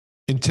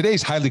In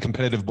today's highly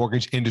competitive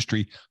mortgage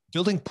industry,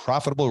 building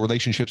profitable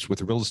relationships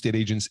with real estate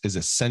agents is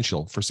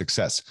essential for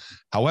success.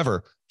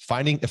 However,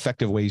 finding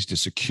effective ways to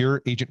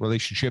secure agent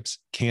relationships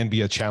can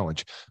be a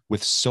challenge.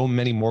 With so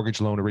many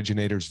mortgage loan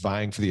originators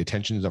vying for the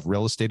attention of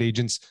real estate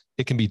agents,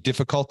 it can be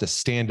difficult to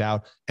stand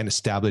out and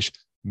establish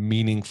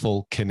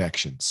meaningful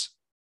connections.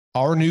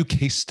 Our new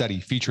case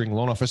study featuring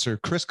loan officer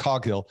Chris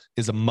Coghill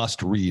is a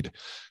must read.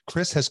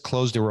 Chris has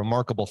closed a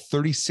remarkable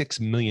 $36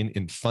 million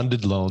in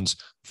funded loans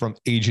from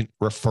agent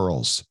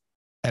referrals.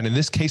 And in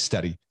this case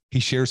study, he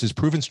shares his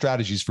proven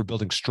strategies for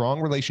building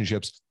strong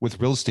relationships with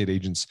real estate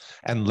agents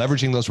and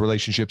leveraging those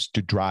relationships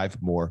to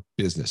drive more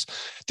business.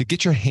 To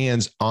get your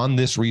hands on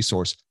this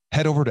resource,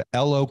 head over to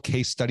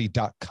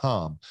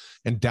locasestudy.com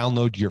and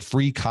download your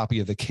free copy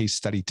of the case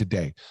study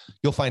today.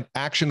 You'll find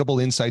actionable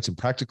insights and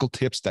practical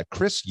tips that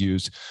Chris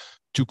used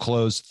to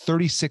close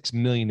 $36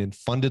 million in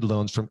funded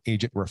loans from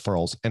agent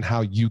referrals and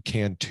how you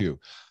can too.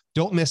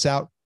 Don't miss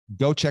out.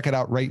 Go check it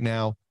out right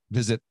now.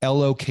 Visit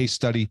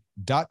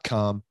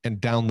locasestudy.com and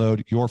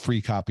download your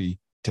free copy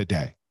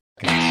today.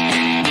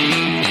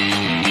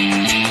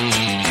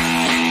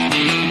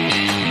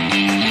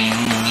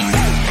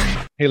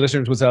 Hey,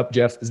 listeners, what's up?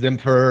 Jeff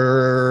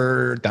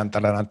Zimper. Dun,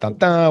 dun, dun, dun,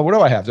 dun. What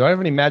do I have? Do I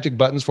have any magic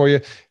buttons for you?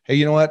 Hey,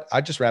 you know what?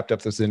 I just wrapped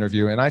up this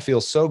interview and I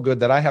feel so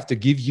good that I have to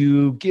give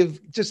a...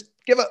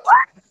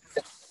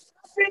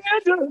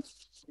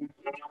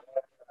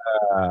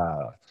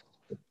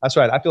 That's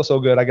right. I feel so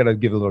good. I got to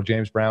give a little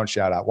James Brown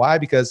shout out. Why?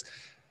 Because,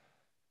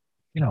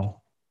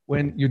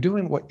 when you're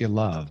doing what you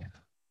love,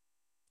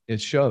 it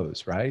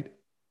shows, right?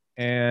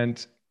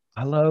 And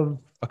I love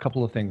a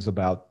couple of things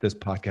about this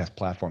podcast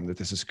platform that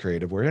this is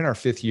creative. We're in our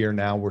 5th year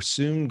now. We're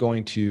soon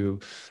going to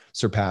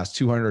surpass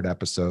 200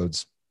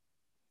 episodes,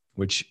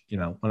 which,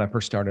 when I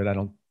first started,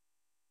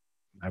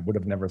 I would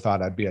have never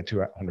thought I'd be at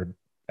 200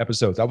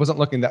 episodes. I wasn't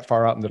looking that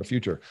far out into the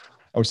future.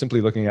 I was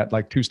simply looking at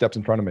like 2 steps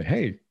in front of me.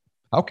 Hey,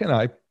 how can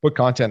I put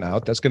content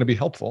out that's going to be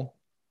helpful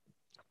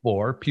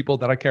for people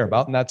that I care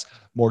about? And that's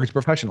mortgage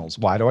professionals.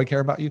 Why do I care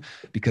about you?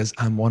 Because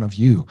I'm one of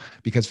you.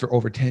 Because for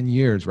over 10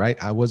 years, right,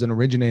 I was an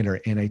originator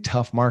in a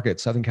tough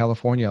market, Southern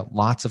California,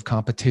 lots of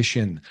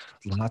competition,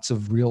 lots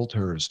of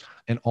realtors,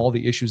 and all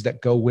the issues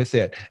that go with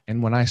it.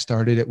 And when I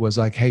started, it was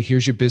like, hey,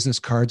 here's your business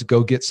cards.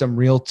 Go get some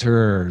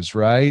realtors,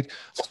 right?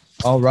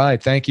 All right.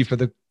 Thank you for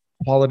the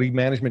quality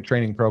management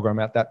training program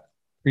at that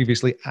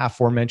previously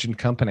aforementioned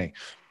company.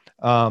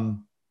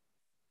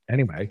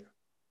 Anyway,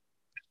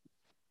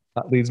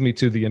 that leads me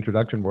to the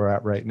introduction we're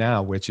at right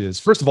now, which is,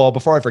 first of all,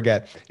 before I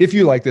forget, if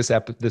you like this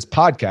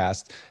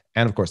podcast,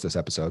 and of course this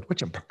episode,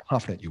 which I'm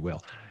confident you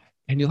will,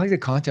 and you like the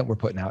content we're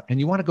putting out, and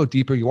you want to go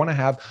deeper, you want to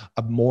have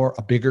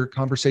a bigger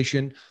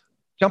conversation,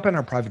 jump in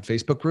our private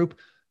Facebook group.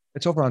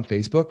 It's over on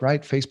Facebook,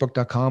 right?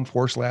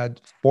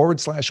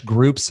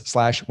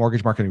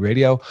 Facebook.com/groups/mortgage marketing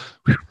radio.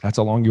 That's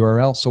a long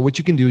URL. So what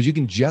you can do is you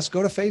can just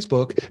go to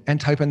Facebook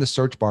and type in the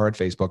search bar at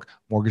Facebook,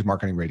 Mortgage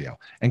Marketing Radio.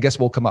 And guess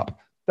what will come up?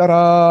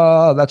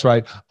 Ta-da! That's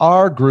right.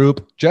 Our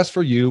group, just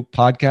for you,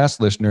 podcast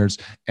listeners.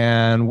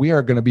 And we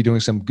are going to be doing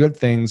some good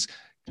things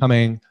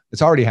coming.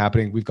 It's already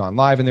happening. We've gone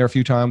live in there a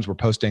few times. We're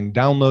posting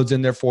downloads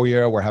in there for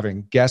you. We're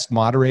having guest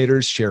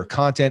moderators share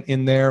content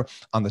in there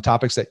on the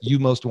topics that you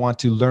most want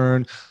to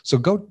learn. So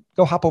go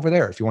hop over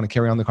there if you want to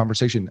carry on the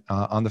conversation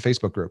on the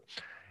Facebook group.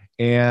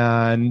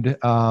 And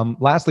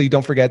lastly,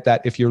 don't forget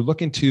that if you're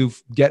looking to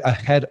get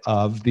ahead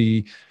of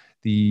the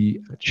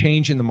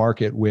change in the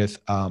market with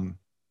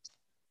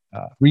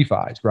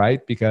refis,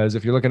 right? Because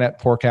if you're looking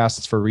at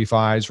forecasts for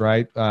refis,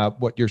 right,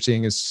 what you're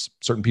seeing is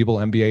certain people,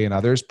 MBA and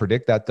others,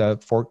 predict that the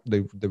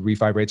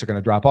refi rates are going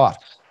to drop off.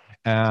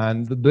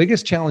 And the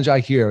biggest challenge I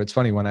hear, it's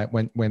funny, when I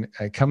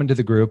come into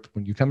the group,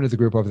 when you come into the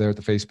group over there at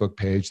the Facebook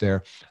page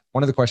there,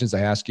 one of the questions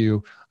I ask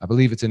you, I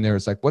believe it's in there,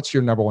 it's like, what's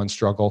your number one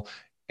struggle?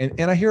 And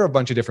I hear a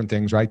bunch of different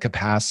things, right?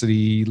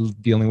 Capacity,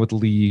 dealing with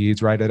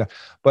leads, right?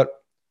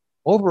 But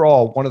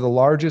overall, one of the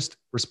largest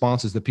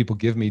responses that people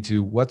give me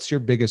to what's your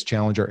biggest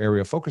challenge or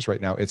area of focus right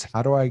now, it's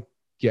how do I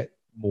get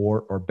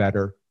more or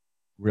better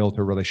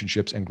realtor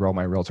relationships and grow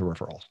my realtor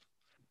referrals?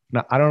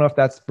 Now, I don't know if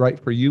that's right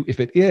for you. If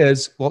it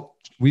is, well,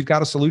 we've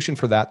got a solution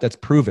for that that's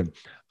proven.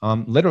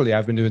 Literally,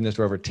 I've been doing this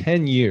for over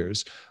 10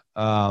 years,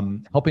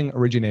 helping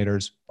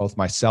originators, both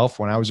myself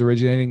when I was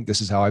originating.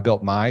 This is how I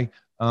built my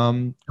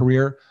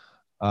career,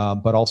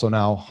 but also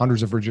now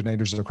hundreds of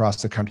originators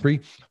across the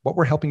country. What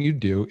we're helping you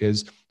do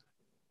is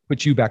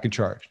put you back in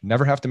charge.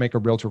 Never have to make a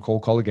realtor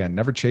cold call again.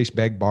 Never chase,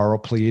 beg, borrow,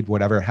 plead,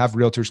 whatever. Have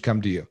realtors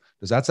come to you.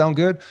 Does that sound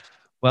good?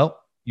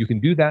 Well, you can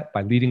do that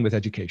by leading with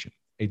education.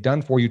 A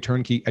done-for-you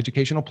turnkey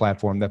educational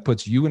platform that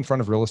puts you in front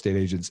of real estate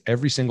agents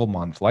every single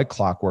month, like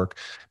clockwork,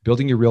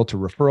 building your realtor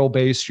referral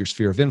base, your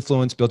sphere of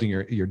influence, building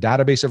your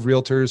database of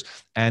realtors,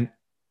 and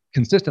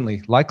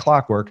consistently, like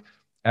clockwork,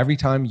 every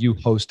time you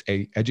host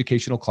a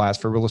educational class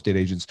for real estate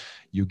agents,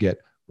 you get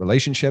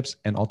relationships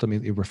and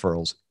ultimately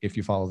referrals if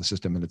you follow the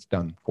system and it's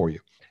done for you.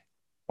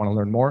 Want to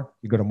learn more?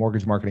 You go to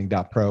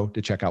mortgagemarketing.pro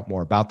to check out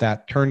more about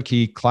that.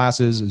 Turnkey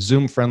classes,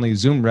 Zoom friendly,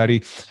 Zoom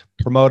ready.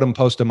 Promote them,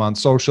 post them on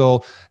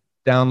social.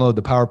 download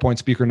the PowerPoint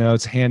speaker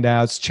notes,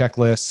 handouts,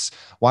 checklists,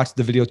 watch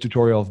the video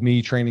tutorial of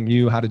me training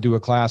you how to do a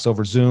class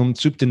over Zoom,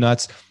 soup to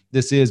nuts.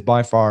 This is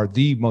by far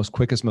the most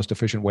quickest, most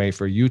efficient way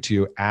for you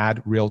to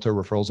add realtor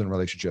referrals and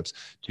relationships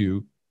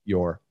to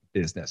your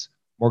business.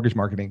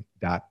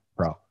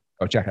 Mortgagemarketing.pro.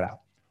 Go check it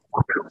out.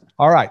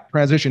 All right,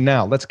 transition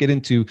now. Let's get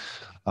into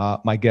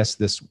my guest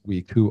this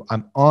week, who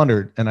I'm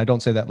honored, and I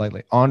don't say that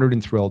lightly, honored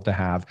and thrilled to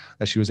have,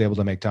 that she was able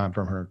to make time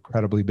from her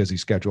incredibly busy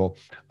schedule,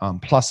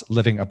 plus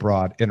living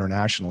abroad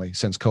internationally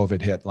since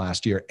COVID hit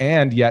last year,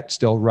 and yet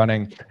still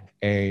running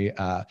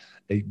a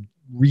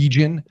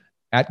region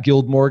at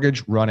Guild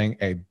Mortgage, running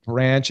a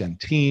branch and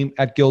team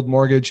at Guild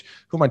Mortgage.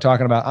 Who am I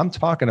talking about? I'm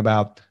talking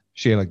about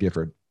Shayla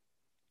Gifford.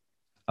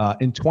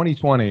 In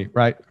 2020,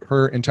 right,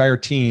 her entire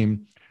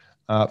team,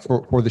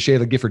 for the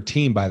Shayla Gifford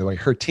team, by the way,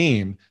 her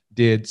team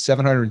did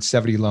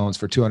 770 loans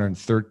for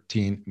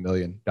 $213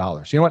 million.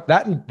 You know what?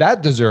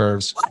 That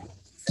deserves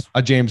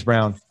a James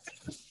Brown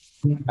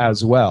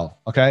as well.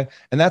 Okay.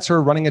 And that's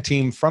her running a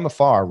team from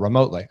afar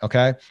remotely.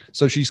 Okay.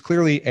 So she's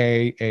clearly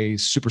a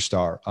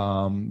superstar,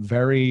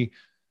 very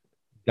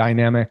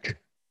dynamic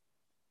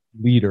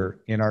leader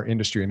in our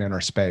industry and in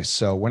our space.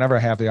 So whenever I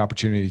have the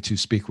opportunity to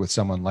speak with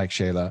someone like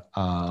Shayla,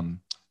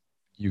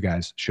 you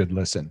guys should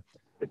listen.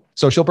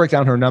 So she'll break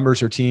down her numbers,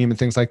 her team, and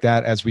things like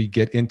that as we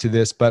get into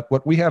this. But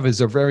what we have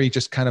is a very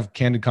just kind of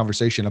candid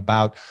conversation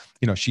about,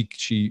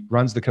 she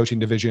runs the coaching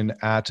division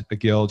at a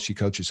Guild. She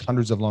coaches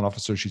hundreds of loan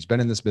officers. She's been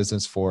in this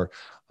business for,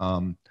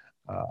 over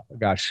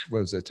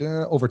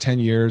 10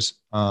 years.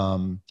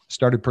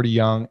 Started pretty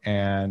young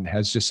and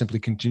has just simply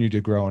continued to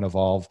grow and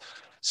evolve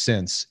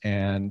since.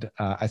 And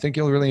I think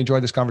you'll really enjoy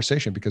this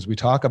conversation because we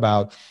talk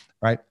about,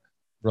 right,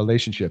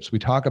 relationships. We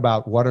talk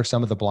about what are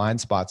some of the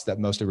blind spots that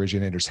most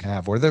originators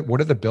have. What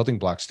are the building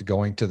blocks to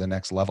going to the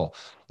next level?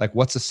 Like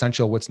what's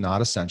essential, what's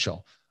not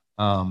essential?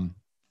 How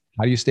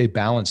do you stay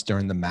balanced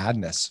during the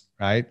madness,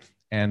 right?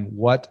 And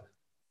what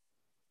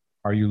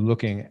are you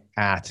looking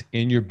at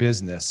in your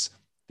business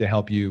to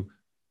help you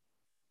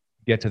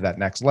get to that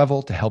next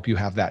level, to help you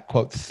have that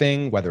quote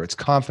thing, whether it's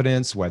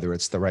confidence, whether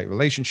it's the right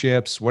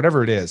relationships,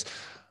 whatever it is.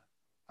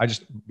 I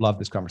just love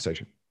this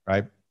conversation,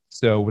 right?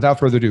 So without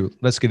further ado,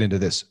 let's get into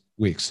this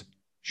week's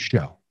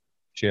show.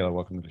 Shayla,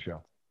 welcome to the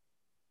show.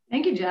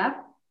 Thank you, Jeff.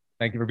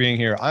 Thank you for being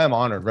here. I am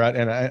honored, right?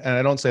 And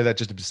I don't say that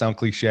just to sound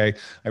cliche.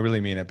 I really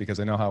mean it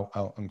because I know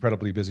how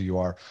incredibly busy you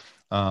are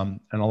on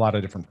a lot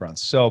of different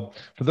fronts. So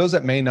for those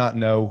that may not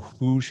know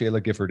who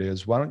Shayla Gifford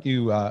is, why don't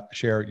you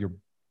share your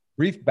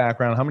brief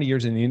background, how many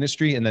years in the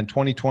industry, and then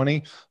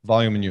 2020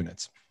 volume and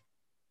units.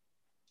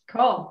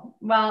 Cool.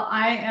 Well,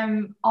 I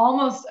am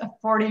almost a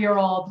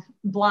 40-year-old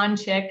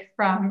blonde chick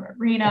from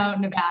Reno,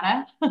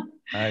 Nevada.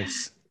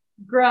 Nice.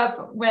 Grew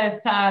up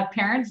with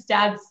parents,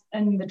 dad's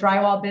in the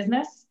drywall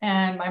business,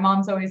 and my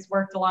mom's always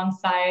worked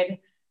alongside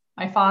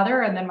my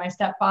father and then my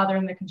stepfather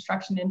in the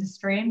construction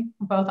industry,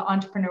 both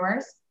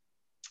entrepreneurs.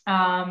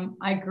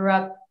 I grew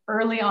up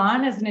early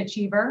on as an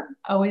achiever,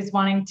 always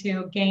wanting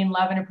to gain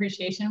love and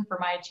appreciation for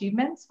my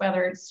achievements,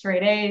 whether it's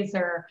straight A's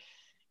or,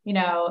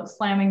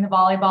 slamming the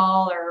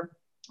volleyball or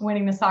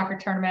winning the soccer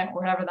tournament,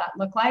 whatever that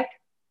looked like.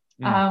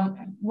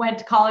 Went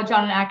to college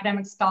on an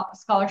academic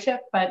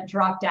scholarship, but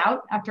dropped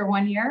out after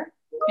 1 year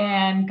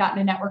and got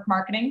into network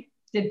marketing,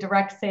 did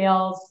direct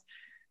sales,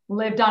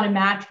 lived on a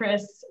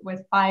mattress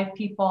with 5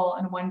 people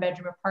in a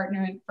 1-bedroom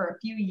apartment for a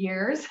few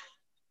years.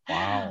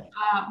 Wow.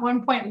 At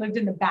one point lived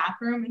in the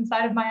bathroom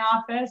inside of my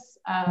office.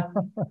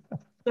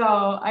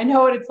 So I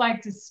know what it's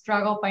like to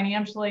struggle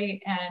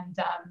financially and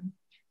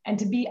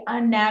to be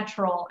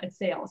unnatural at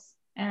sales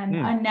and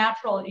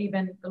unnatural at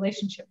even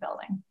relationship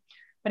building.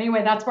 But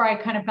anyway, that's where I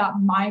kind of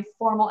got my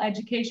formal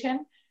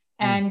education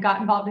and got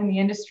involved in the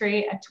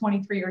industry at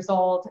 23 years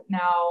old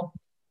now,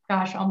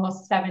 gosh,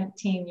 almost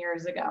 17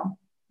 years ago.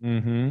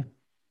 Mm-hmm.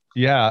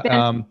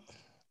 Yeah.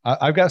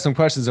 I've got some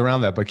questions around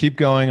that, but keep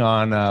going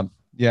on.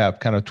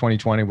 Kind of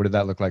 2020. What did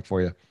that look like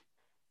for you?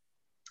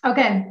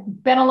 Okay.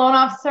 Been a loan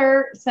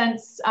officer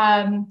since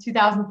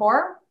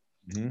 2004.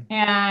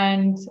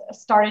 And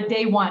started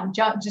day one,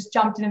 just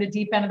jumped into the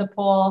deep end of the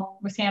pool,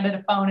 was handed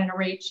a phone and a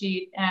rate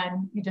sheet,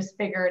 and you just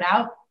figure it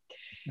out.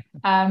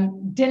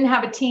 Didn't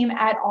have a team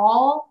at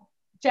all,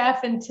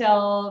 Jeff,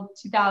 until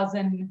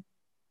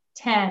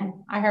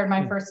 2010. I hired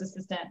my first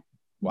assistant.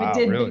 Wow, but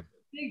did really?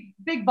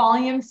 Big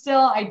volume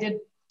still. I did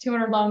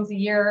 200 loans a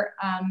year,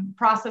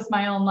 processed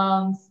my own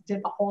loans,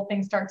 did the whole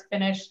thing start to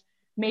finish,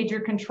 major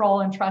control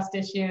and trust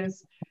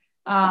issues,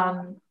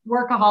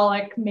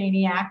 workaholic,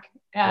 maniac.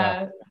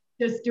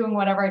 Just doing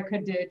whatever I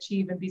could to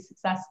achieve and be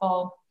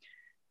successful.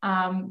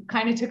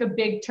 Kind of took a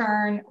big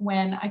turn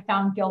when I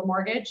found Guild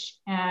Mortgage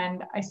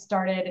and I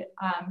started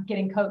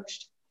getting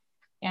coached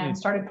and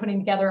started putting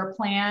together a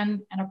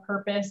plan and a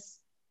purpose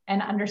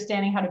and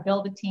understanding how to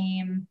build a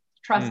team,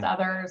 trust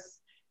others.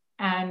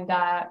 And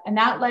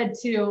that led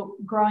to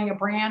growing a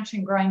branch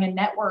and growing a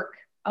network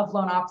of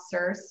loan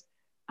officers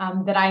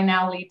that I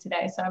now lead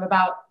today. So I have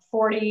about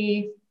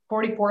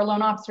 44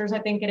 loan officers, I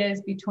think it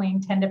is,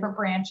 between 10 different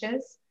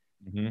branches.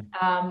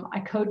 I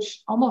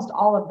coach almost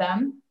all of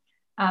them.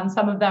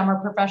 Some of them are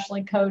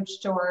professionally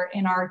coached or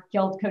in our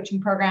guild coaching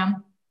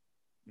program.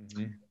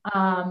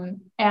 And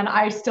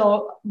I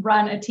still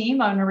run a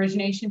team, an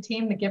origination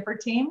team, the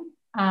Gifford team,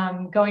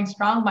 going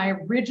strong. My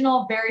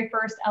original very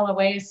first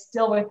LOA is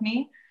still with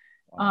me,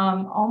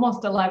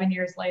 almost 11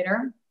 years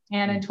later.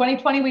 And in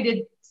 2020, we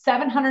did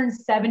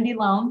 770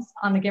 loans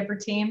on the Gifford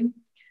team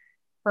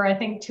for, I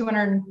think,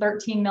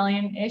 213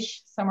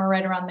 million-ish, somewhere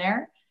right around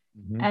there.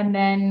 And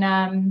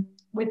then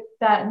with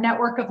that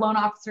network of loan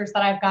officers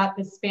that I've got,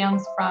 this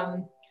spans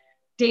from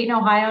Dayton,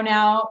 Ohio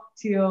now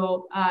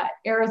to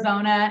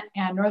Arizona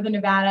and Northern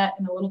Nevada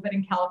and a little bit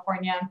in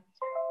California.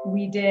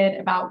 We did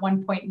about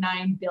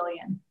 1.9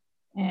 billion.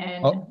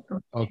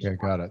 Okay,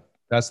 got it.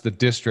 That's the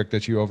district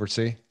that you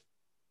oversee?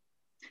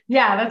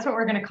 Yeah, that's what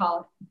we're going to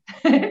call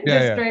it.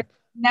 District,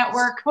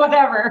 network,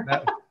 whatever.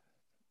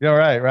 Yeah,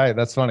 right.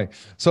 That's funny.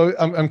 So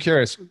I'm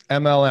curious,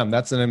 MLM,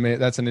 that's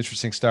an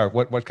interesting start.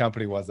 What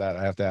company was that?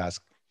 I have to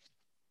ask.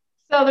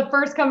 So the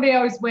first company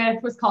I was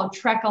with was called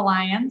Trek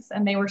Alliance,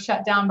 and they were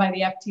shut down by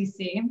the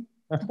FTC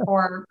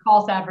for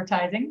false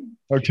advertising.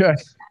 Okay.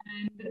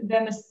 And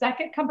then the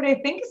second company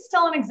I think is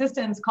still in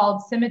existence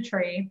called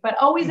Symmetry, but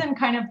always in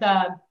kind of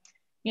the,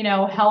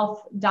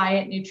 health,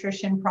 diet,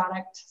 nutrition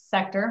product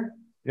sector.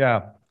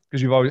 Yeah.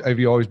 Because have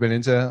you always been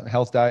into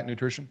health, diet,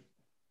 nutrition?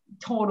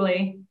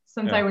 Totally.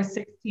 Since I was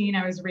 16,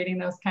 I was reading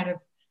those kind of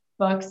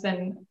books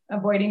and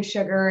avoiding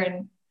sugar.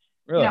 And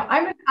really?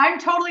 I'm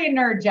totally a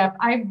nerd, Jeff.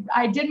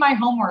 I did my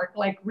homework,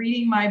 like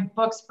reading my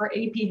books for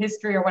AP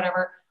history or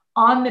whatever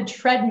on the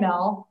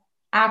treadmill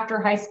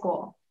after high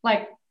school.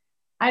 Like,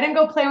 I didn't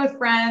go play with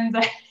friends.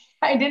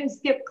 I didn't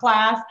skip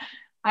class.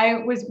 I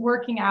was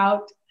working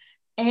out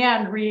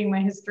and reading my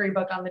history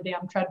book on the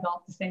damn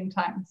treadmill at the same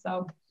time.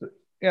 So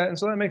yeah, and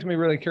so that makes me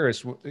really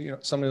curious.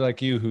 Somebody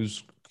like you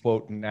who's,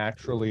 quote,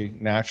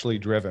 naturally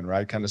driven,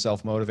 right? Kind of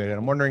self-motivated.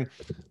 I'm wondering,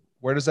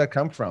 where does that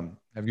come from?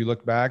 Have you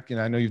looked back?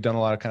 I know you've done a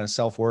lot of kind of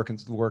self-work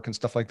and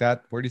stuff like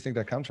that. Where do you think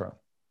that comes from?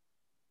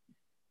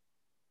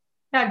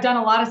 Yeah, I've done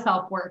a lot of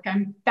self-work.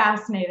 I'm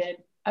fascinated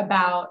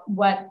about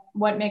what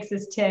makes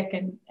us tick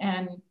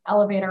and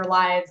elevate our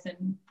lives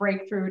and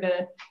break through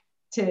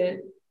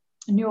to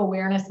new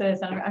awarenesses.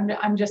 And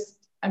I'm just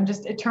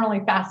eternally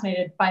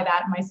fascinated by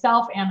that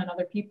myself and in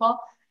other people.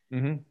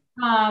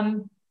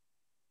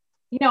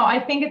 I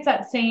think it's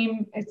that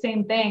same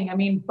thing. I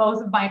mean,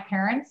 both of my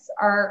parents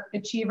are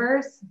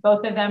achievers.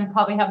 Both of them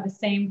probably have the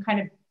same kind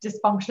of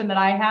dysfunction that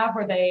I have,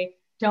 where they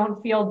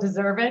don't feel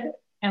deserved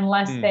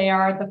unless they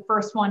are the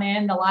first one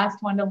in, the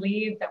last one to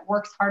leave, that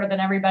works harder than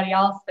everybody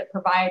else, that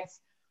provides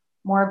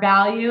more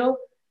value.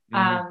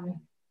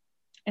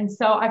 And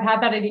so I've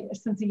had that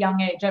since a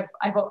young age.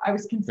 I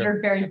was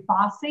considered very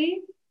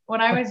bossy when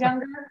I was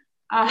younger.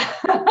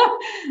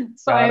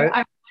 So I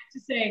like to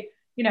say,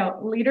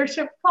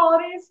 leadership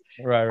qualities.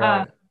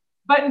 Right.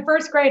 But in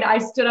first grade, I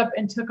stood up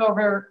and took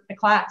over the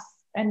class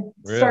and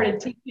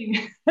started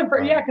teaching.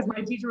 Because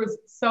my teacher was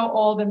so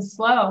old and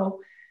slow,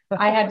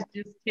 I had to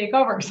just take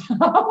over.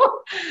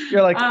 So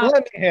you're like,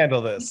 let me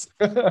handle this.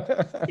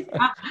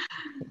 Yeah.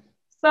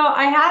 So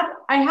I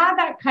had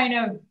that kind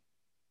of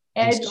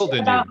edge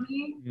about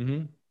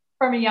me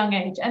from a young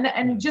age,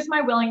 and just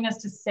my willingness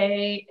to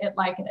say it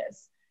like it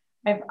is.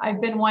 I've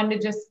been one to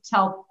just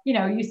tell,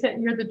 you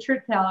said you're the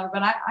truth teller,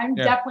 but I'm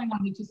definitely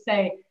one to just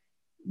say,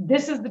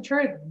 this is the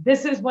truth.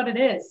 This is what it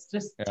is.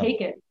 Just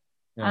take it.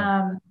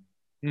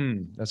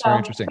 That's very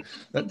interesting.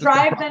 The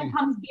drive then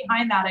comes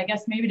behind that, I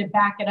guess, maybe to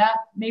back it up,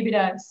 maybe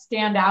to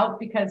stand out,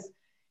 because,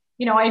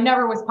 I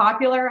never was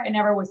popular. I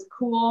never was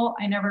cool.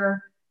 I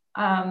never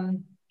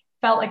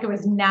felt like it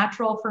was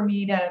natural for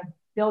me to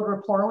build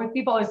rapport with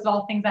people. It's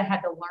all things I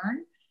had to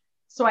learn.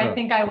 So I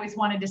think I always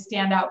wanted to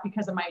stand out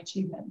because of my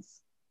achievements.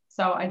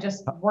 So I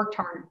just worked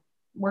hard.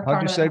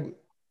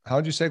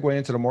 How'd you segue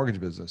into the mortgage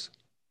business?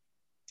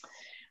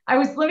 I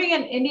was living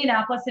in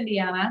Indianapolis,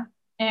 Indiana,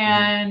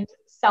 and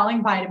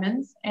selling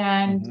vitamins.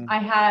 And I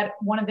had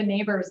one of the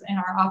neighbors in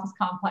our office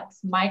complex,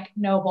 Mike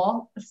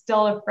Noble,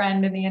 still a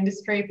friend in the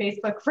industry,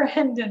 Facebook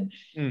friend.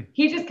 And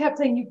he just kept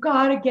saying, you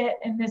got to get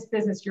in this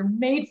business. You're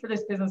made for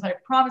this business. I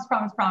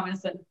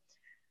promise. And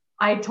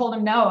I told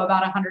him no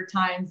about 100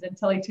 times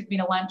until he took me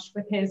to lunch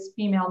with his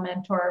female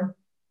mentor,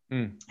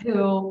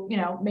 who,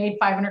 made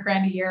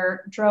 $500,000 a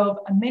year, drove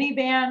a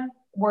minivan,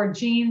 wore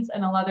jeans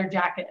and a leather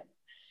jacket.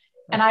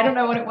 And I don't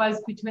know what it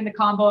was between the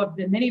combo of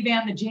the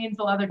minivan, the jeans,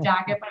 the leather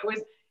jacket, but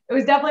it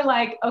was definitely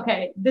like,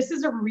 okay, this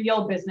is a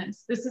real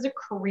business. This is a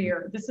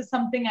career. This is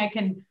something I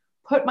can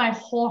put my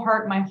whole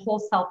heart, my whole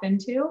self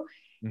into,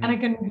 and I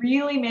can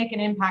really make an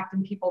impact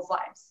in people's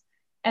lives.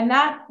 And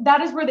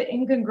that is where the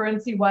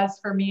incongruency was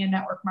for me in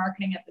network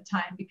marketing at the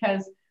time,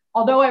 because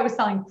although I was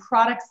selling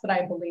products that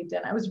I believed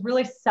in, I was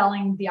really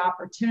selling the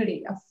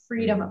opportunity of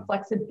freedom, of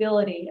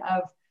flexibility,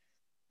 of,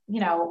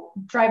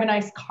 drive a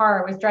nice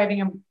car. I was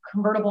driving a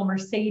convertible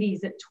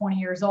Mercedes at 20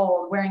 years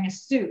old, wearing a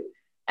suit,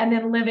 and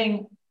then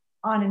living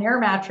on an air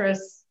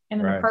mattress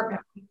in an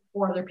apartment with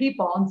 4 other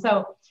people. And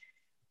so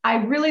I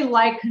really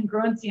like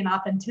congruency and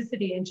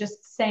authenticity and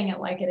just saying it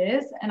like it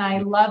is. And I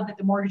love that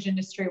the mortgage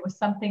industry was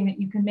something that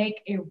you can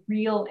make a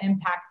real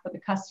impact for the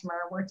customer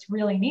where it's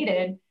really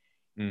needed.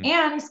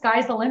 And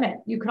sky's the limit.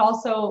 You could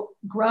also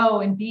grow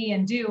and be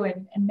and do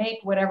and make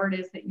whatever it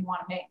is that you want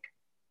to make.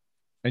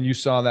 And you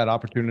saw that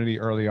opportunity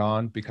early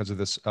on because of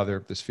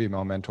this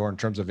female mentor in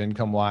terms of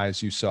income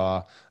wise, you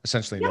saw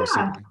essentially no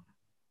ceiling.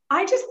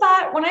 I just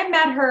thought when I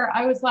met her,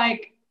 I was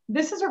like,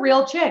 this is a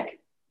real chick.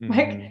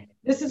 Like,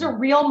 this is a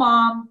real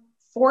mom,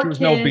 4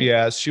 kids. No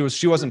BS.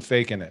 She wasn't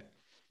faking it.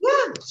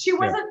 Yeah. She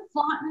wasn't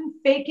flaunting,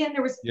 faking.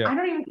 There was, I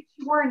don't even think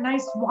she wore a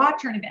nice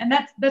watch or anything. And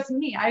that's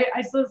me.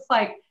 I still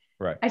like,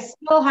 I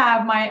still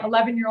have my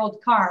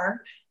 11-year-old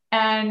car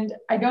and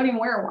I don't even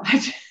wear a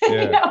watch.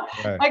 You know?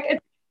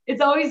 Like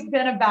it's always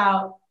been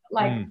about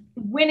like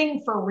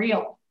winning for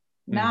real,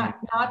 not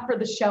for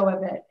the show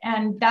of it.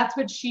 And that's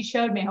what she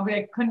showed me.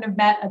 I couldn't have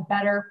met a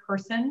better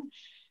person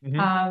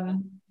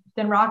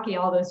than Rocky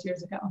all those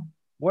years ago.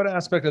 What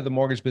aspect of the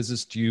mortgage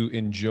business do you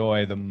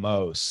enjoy the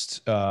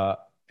most? And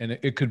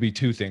it could be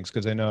two things,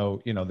 because I know,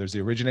 there's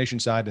the origination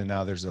side and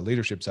now there's the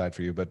leadership side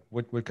for you, but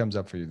what comes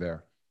up for you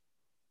there?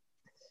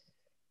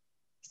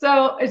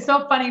 So it's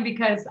so funny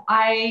because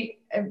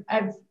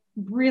I've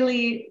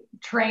really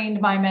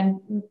trained my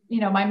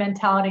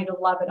mentality to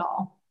love it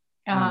all.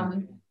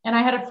 And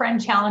I had a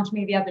friend challenge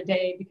me the other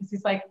day because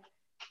he's like,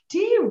 do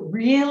you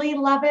really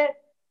love it?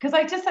 Because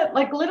I just said,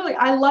 like, literally,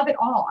 I love it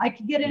all. I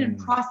could get in and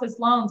process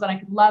loans and I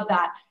could love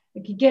that.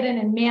 I could get in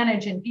and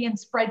manage and be in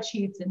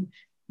spreadsheets and,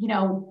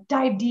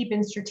 dive deep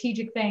in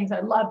strategic things. I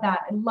love that.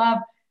 I love,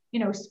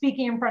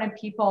 speaking in front of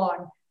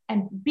people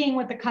and being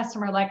with the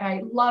customer. Like,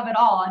 I love it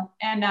all.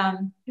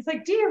 And he's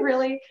like, do you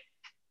really?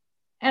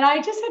 And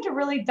I just had to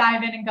really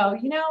dive in and go,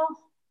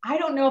 I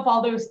don't know if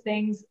all those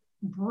things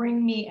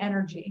bring me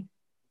energy.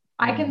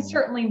 I can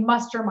certainly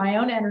muster my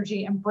own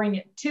energy and bring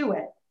it to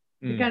it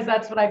because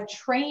that's what I've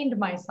trained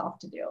myself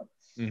to do.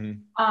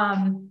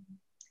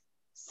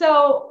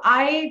 So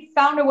I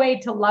found a way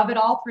to love it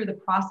all through the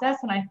process.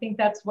 And I think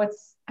that's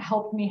what's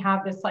helped me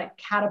have this like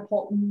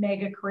catapult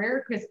mega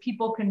career, because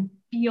people can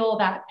feel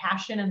that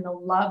passion and the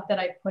love that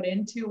I put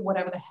into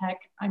whatever the heck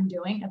I'm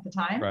doing at the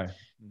time. Right.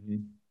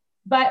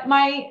 But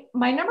my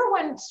number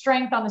one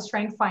strength on the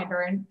Strength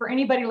Finder, and for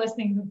anybody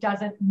listening who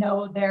doesn't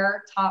know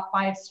their top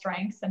 5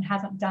 strengths and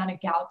hasn't done a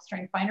Gallup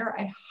Strength Finder,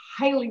 I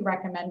highly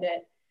recommend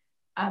it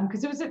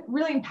because it was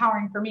really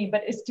empowering for me,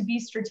 but it's to be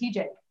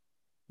strategic.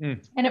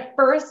 And at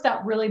first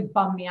that really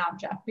bummed me out,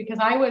 Jeff, because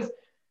I was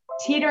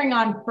teetering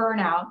on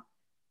burnout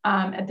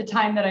at the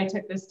time that I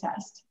took this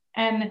test.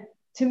 And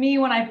to me,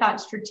 when I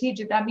thought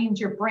strategic, that means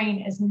your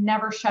brain is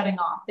never shutting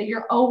off, that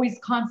you're always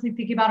constantly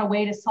thinking about a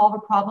way to solve a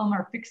problem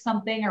or fix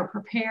something or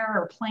prepare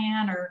or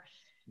plan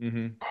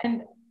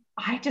and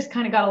I just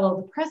kind of got a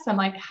little depressed. I'm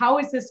like, how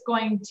is this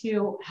going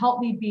to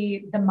help me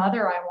be the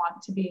mother I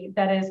want to be,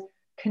 that is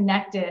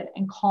connected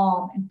and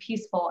calm and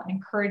peaceful and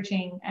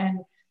encouraging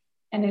and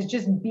is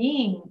just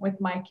being with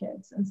my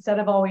kids instead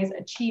of always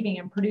achieving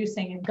and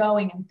producing and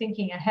going and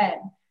thinking ahead.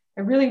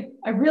 I really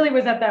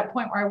was at that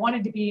point where I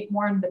wanted to be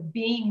more in the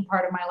being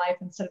part of my life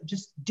instead of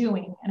just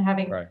doing and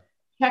having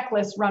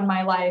checklists run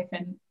my life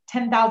and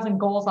 10,000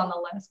 goals on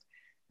the list.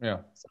 Yeah.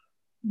 So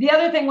the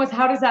other thing was,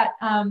 how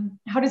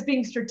does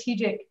being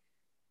strategic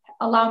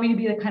allow me to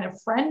be the kind of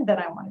friend that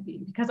I want to be?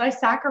 Because I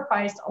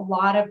sacrificed a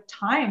lot of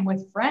time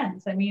with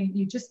friends. I mean,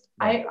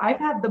 I've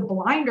had the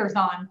blinders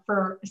on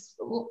for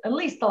at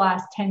least the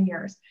last 10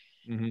 years.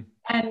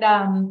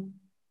 And,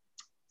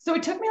 so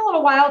it took me a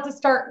little while to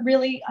start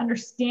really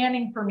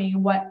understanding for me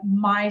what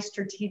my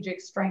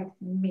strategic strength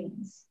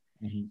means.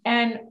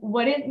 And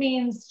what it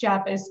means,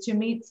 Jeff, is to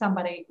meet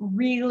somebody,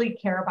 really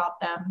care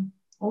about them,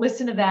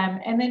 listen to them,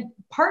 and then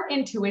part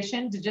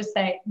intuition to just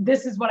say,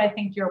 this is what I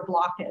think your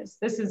block is.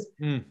 This is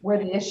where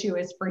the issue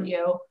is for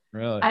you.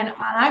 Really? And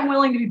I'm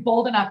willing to be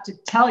bold enough to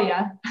tell you,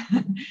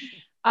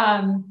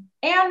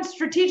 and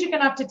strategic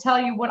enough to tell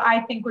you what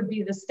I think would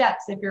be the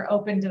steps if you're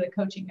open to the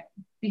coaching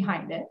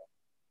behind it.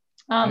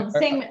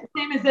 Same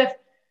as if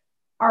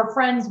our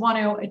friends want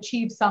to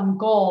achieve some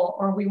goal,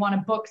 or we want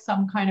to book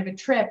some kind of a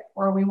trip,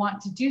 or we want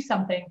to do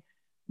something.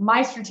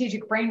 My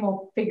strategic brain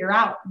will figure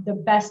out the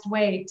best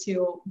way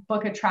to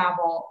book a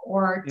travel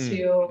or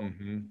to,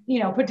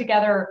 put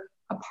together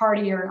a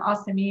party or an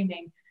awesome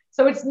evening.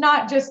 So it's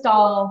not just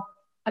all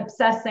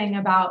obsessing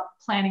about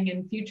planning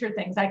in future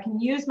things. I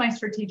can use my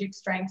strategic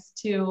strengths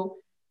to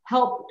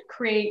help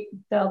create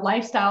the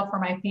lifestyle for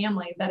my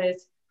family that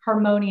is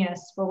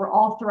harmonious, where we're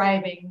all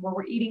thriving, where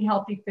we're eating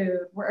healthy food,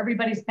 where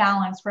everybody's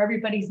balanced, where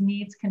everybody's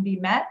needs can be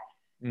met.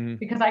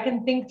 Because I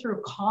can think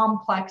through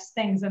complex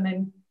things and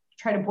then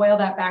try to boil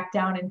that back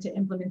down into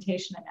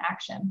implementation and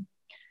action.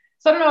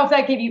 So I don't know if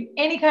that gave you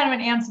any kind of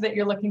an answer that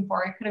you're looking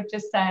for. I could have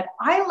just said,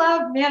 I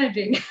love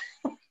managing.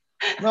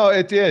 No,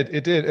 it did.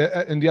 It did.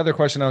 And the other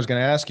question I was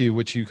going to ask you,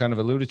 which you kind of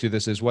alluded to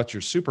this, is what's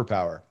your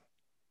superpower?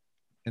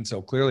 And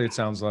so clearly it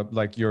sounds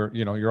like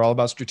you're all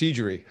about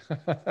strategery.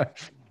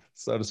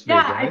 So to speak.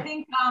 Yeah, right?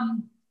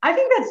 I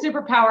think that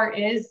superpower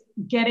is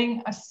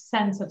getting a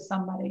sense of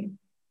somebody.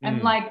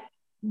 and like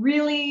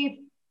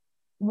really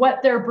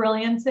what their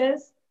brilliance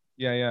is.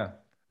 Yeah. Yeah.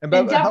 And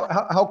but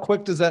how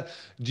quick does that,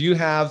 do you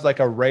have like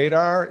a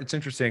radar? It's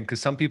interesting because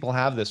some people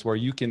have this where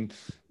you've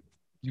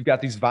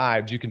got these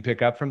vibes you can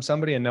pick up from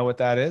somebody and know what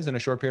that is in a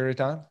short period of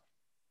time.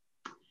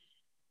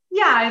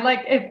 Yeah.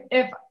 Like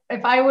if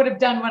I would have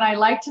done what I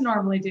like to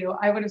normally do,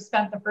 I would have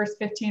spent the first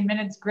 15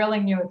 minutes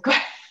grilling you with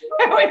questions.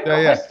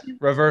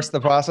 Reverse the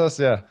process.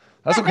 Yeah.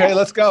 That's okay.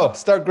 Let's go.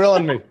 Start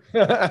grilling me.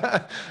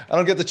 I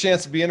don't get the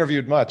chance to be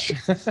interviewed much.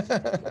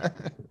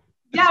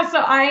 Yeah. So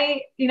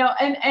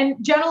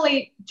and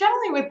generally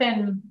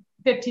within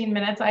 15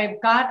 minutes, I've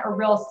got a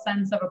real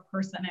sense of a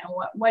person and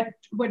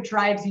what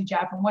drives you,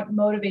 Jeff, and what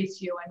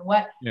motivates you, and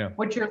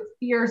what your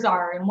fears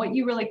are, and what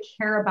you really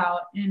care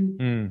about, and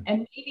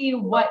maybe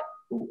what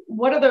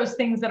are those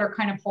things that are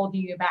kind of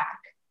holding you back.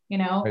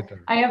 Right,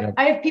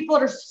 I have people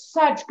that are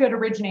such good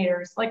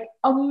originators, like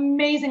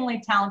amazingly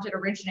talented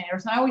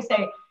originators. And I always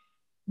say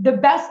the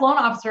best loan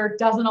officer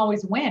doesn't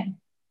always win,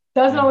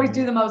 doesn't always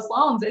do the most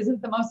loans,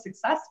 isn't the most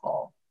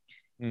successful.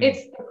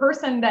 It's the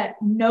person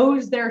that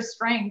knows their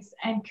strengths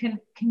and can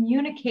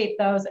communicate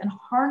those and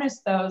harness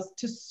those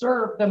to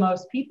serve the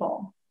most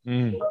people.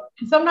 And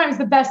sometimes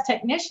the best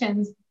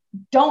technicians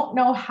don't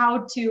know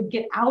how to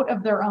get out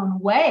of their own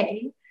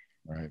way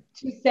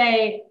to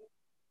say,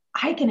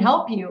 I can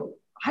help you.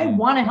 I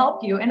want to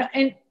help you, and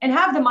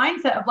have the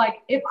mindset of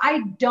like, if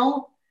I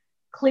don't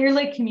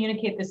clearly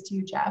communicate this to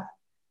you, Jeff,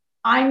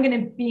 I'm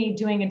going to be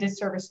doing a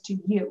disservice to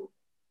you.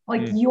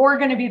 Like you're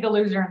going to be the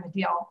loser in the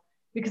deal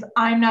because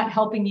I'm not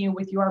helping you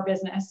with your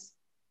business,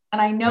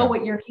 and I know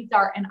what your needs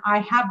are, and I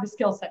have the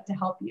skill set to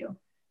help you.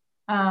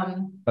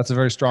 That's a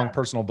very strong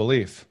personal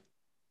belief.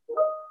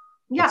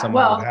 Yeah,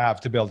 someone would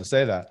have to be able to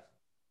say that.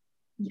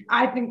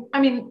 I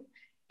mean,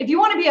 if you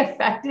want to be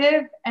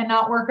effective and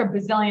not work a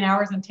bazillion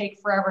hours and take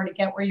forever to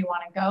get where you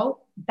want to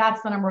go,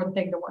 that's the number one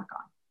thing to work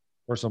on.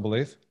 Personal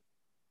belief?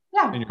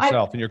 Yeah. In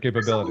yourself and your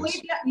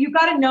capabilities. You've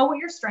got to know what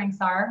your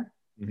strengths are.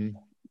 You've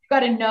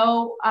got to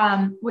know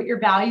what your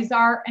values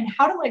are and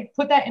how to like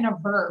put that in a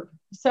verb.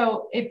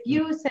 So if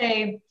you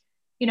say,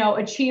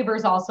 achiever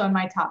is also in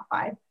my top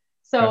 5.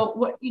 So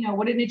what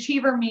an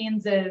achiever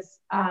means is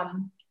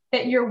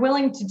that you're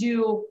willing to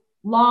do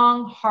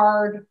long,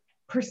 hard,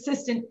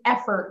 persistent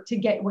effort to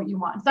get what you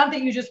want. It's not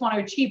that you just want to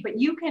achieve, but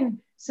you can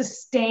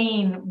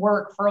sustain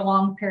work for a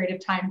long period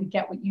of time to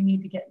get what you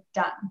need to get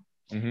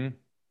done.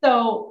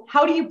 So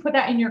how do you put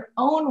that in your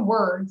own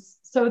words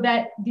so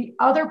that the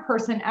other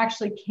person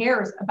actually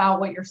cares about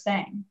what you're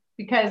saying?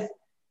 Because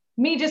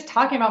me just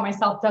talking about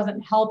myself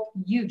doesn't help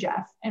you,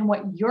 Jeff, and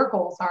what your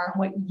goals are and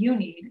what you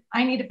need.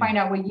 I need to find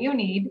out what you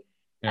need.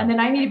 And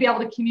then I need to be able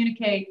to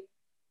communicate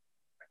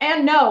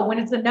and know when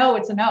it's a no,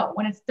 it's a no.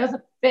 When it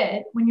doesn't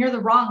fit, when you're the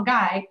wrong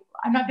guy,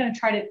 I'm not going to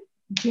try to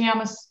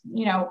jam a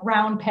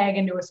round peg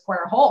into a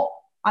square hole.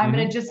 I'm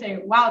going to just say,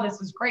 wow, this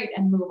is great,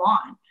 and move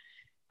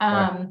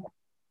on.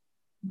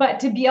 But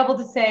to be able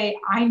to say,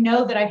 I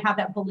know that I have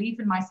that belief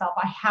in myself.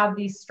 I have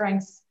these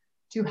strengths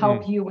to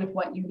help you with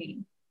what you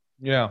need.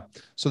 Yeah.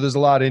 So there's a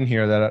lot in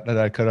here that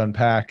I could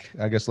unpack.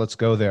 I guess let's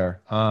go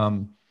there.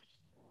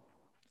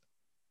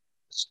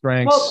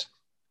 Strengths. Well,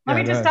 let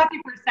me just stop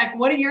you for a sec.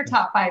 What are your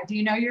top 5? Do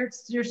you know your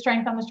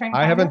strength on the strength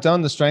finder? I haven't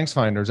done the strengths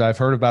finders. I've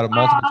heard about it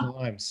multiple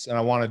times, and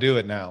I want to do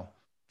it now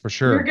for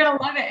sure. You're going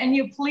to love it. And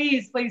you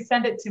please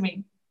send it to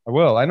me. I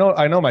will. I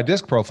know my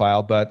disc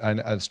profile, but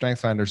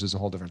strength finders is a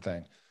whole different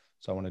thing.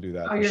 So I want to do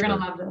that. Oh, you're going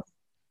to love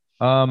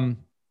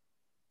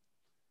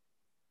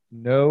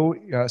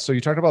this. So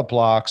you talked about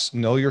blocks,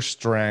 know your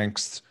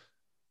strengths.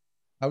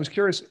 I was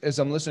curious as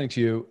I'm listening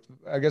to you,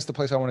 I guess the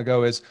place I want to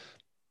go is,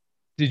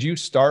 did you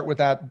start with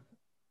that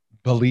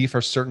belief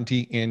or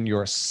certainty in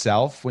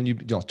yourself when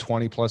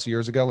 20 plus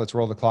years ago, let's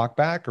roll the clock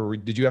back, or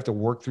did you have to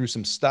work through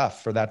some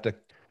stuff for that to,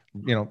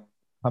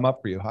 come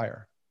up for you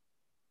higher?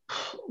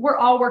 We're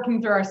all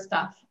working through our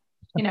stuff.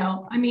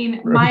 I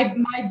mean,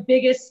 my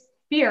biggest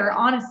fear,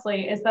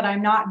 honestly, is that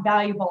I'm not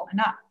valuable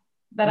enough,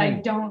 that I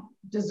don't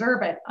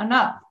deserve it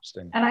enough.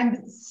 And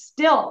I'm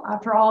still,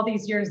 after all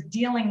these years,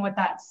 dealing with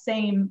that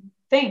same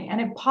thing. And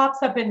it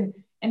pops up in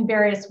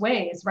various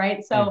ways,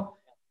 right? So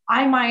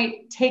I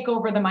might take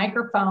over the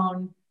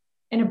microphone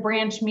in a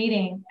branch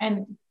meeting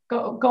and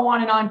go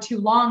on and on too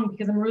long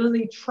because I'm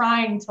really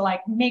trying to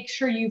like make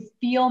sure you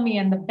feel me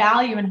and the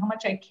value and how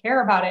much I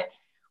care about it.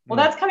 Well,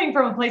 that's coming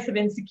from a place of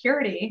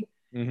insecurity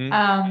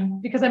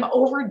because I'm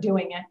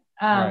overdoing it.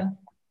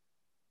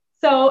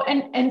 So,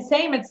 and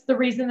same, it's the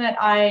reason that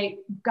I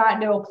got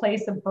into a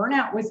place of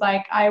burnout was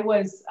like, I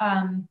was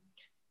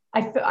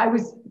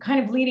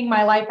kind of leading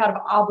my life out of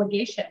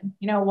obligation.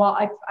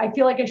 I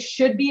feel like I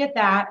should be at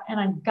that and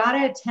I've got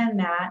to attend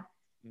that.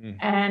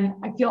 And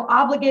I feel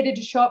obligated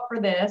to show up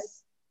for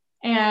this.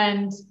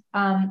 And,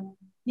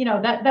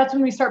 that's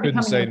when we start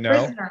becoming a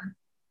prisoner.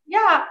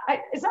 Yeah.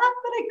 It's not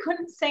that I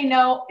couldn't say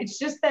no. It's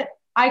just that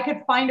I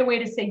could find a way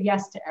to say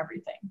yes to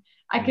everything.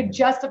 I could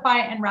justify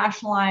and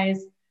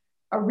rationalize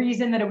a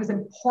reason that it was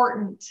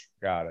important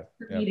for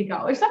me to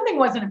go. If something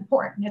wasn't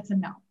important, it's a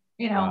no.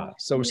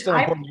 So it's still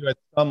important to you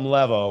some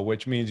level,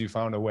 which means you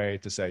found a way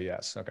to say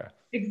yes. Okay.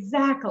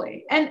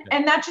 Exactly. And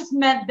that just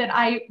meant that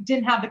I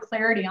didn't have the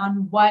clarity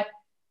on what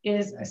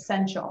is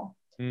essential.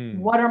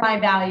 What are my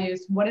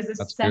values? What is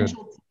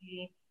essential to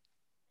me?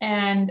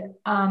 And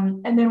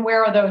then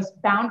where are those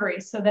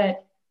boundaries, so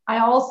that I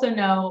also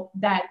know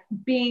that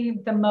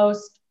being the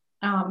most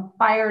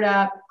fired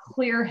up,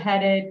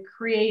 clear-headed,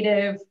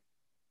 creative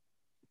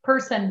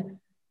person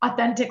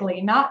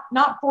authentically, not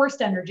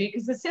forced energy,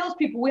 because the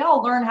salespeople, we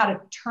all learn how to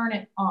turn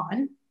it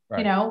on. Right.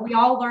 You know, we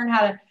all learn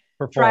how to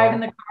drive in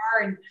the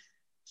car and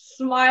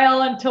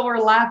smile until we're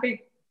laughing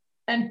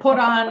and put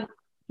on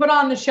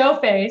the show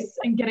face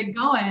and get it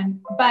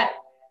going. But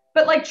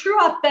like true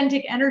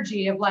authentic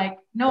energy of like,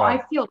 no, right.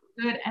 I feel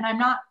good and I'm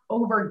not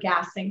over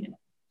gassing it.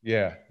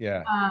 Yeah.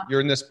 Yeah.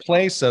 You're in this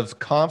place of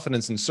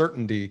confidence and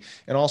certainty.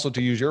 And also,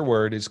 to use your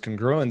word, is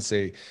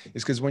congruency,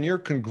 is because when you're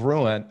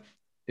congruent,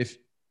 if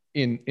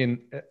in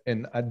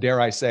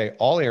dare I say,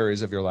 all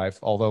areas of your life,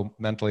 although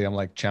mentally I'm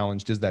like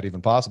challenged, is that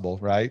even possible?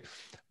 Right.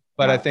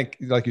 But I think,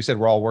 like you said,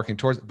 we're all working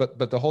towards it.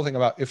 But the whole thing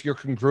about, if you're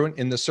congruent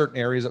in the certain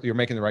areas that you're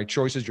making the right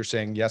choices, you're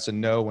saying yes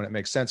and no when it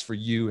makes sense for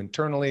you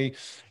internally,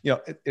 you know,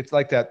 it's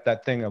like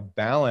that thing of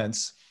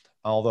balance,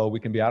 although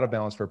we can be out of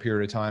balance for a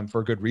period of time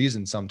for a good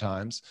reason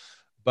sometimes.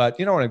 But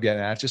you know what I'm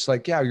getting at? It's just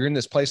like, yeah, you're in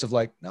this place of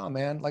like, no,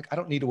 man, like I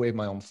don't need to wave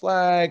my own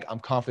flag. I'm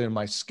confident in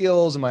my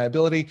skills and my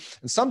ability.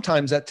 And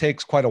sometimes that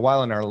takes quite a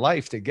while in our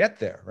life to get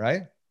there,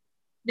 right?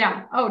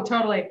 Yeah. Oh,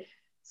 totally.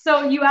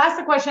 So you asked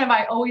the question, have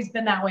I always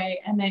been that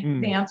way? And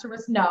the answer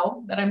was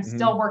no, that I'm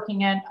still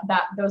working in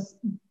that. Those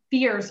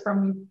fears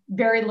from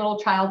very little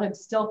childhood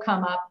still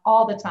come up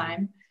all the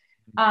time.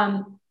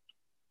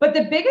 But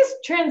the biggest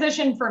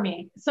transition for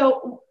me,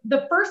 so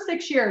the first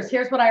 6 years,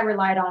 here's what I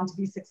relied on to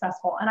be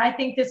successful. And I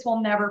think this will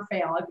never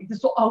fail. I think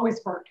this will always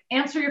work.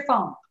 Answer your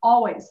phone,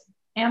 always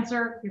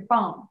answer your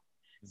phone.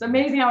 It's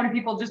amazing how many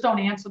people just don't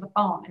answer the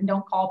phone and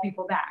don't call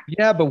people back.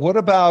 Yeah, but what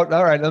about,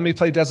 all right, let me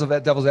play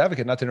devil's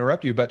advocate, not to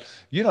interrupt you, but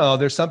you know,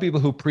 there's some people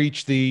who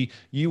preach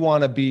you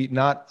want to be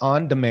not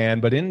on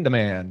demand, but in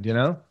demand, you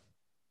know?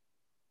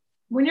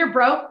 When you're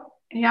broke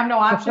and you have no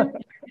option,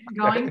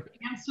 going,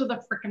 answer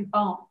the freaking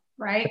phone,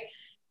 right?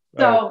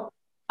 So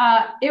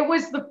it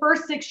was the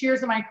first 6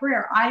 years of my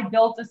career. I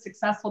built a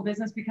successful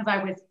business because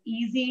I was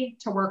easy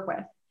to work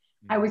with.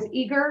 I was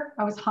eager,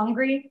 I was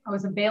hungry, I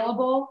was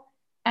available.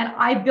 And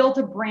I built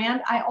a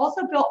brand. I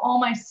also built all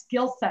my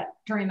skill set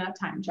during that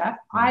time, Jeff.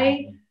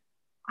 I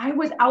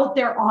was out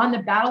there on the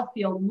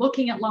battlefield,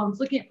 looking at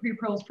loans, looking at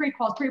pre-pros,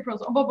 pre-quals, pre-pros,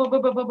 boom, boom,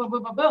 boom, boom, boom, boom,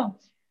 boom, boom, boom.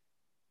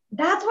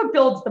 That's what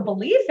builds the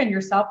belief in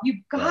yourself.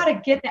 You've got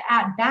to get the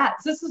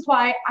at-bats. This is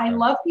why I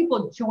love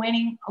people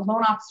joining a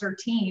loan officer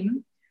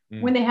team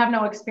when they have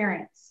no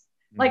experience.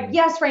 Like,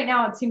 yes, right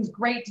now it seems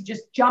great to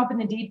just jump in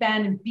the deep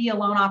end and be a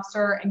loan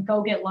officer and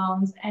go get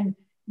loans. And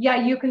yeah,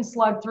 you can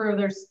slug through.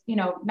 There's,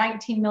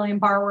 19 million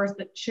borrowers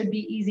that should be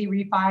easy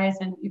refis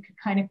and you could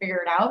kind of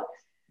figure it out.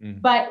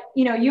 But,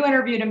 you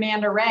interviewed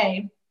Amanda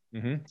Ray,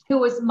 who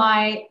was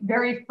my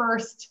very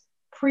first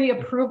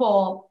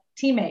pre-approval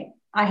teammate.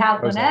 I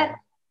had Lynette,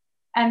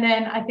 and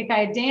then I think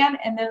I had Dan,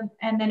 and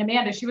then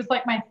Amanda. She was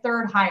like my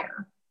third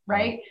hire,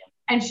 right?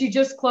 And she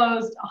just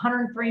closed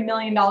 $103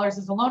 million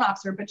as a loan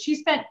officer, but she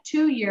spent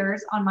 2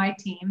 years on my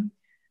team.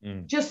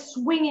 Just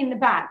swinging the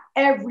bat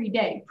every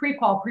day,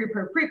 pre-qual,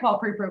 pre-approve, pre-qual,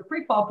 pre-approve,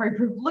 pre-qual,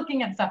 pre-approve,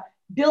 looking at stuff,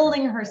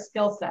 building her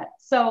skill set.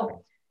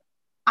 So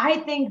I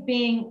think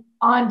being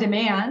on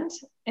demand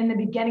in the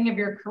beginning of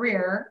your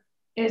career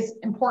is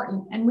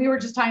important. And we were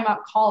just talking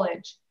about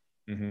college.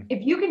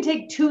 If you can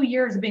take 2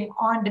 years of being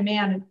on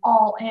demand and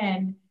all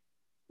in,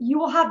 you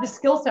will have the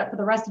skill set for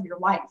the rest of your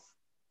life.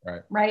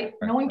 Right?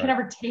 No one can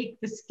ever take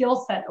the skill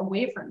set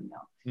away from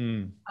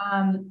you.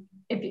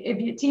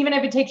 Even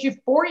if it takes you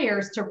 4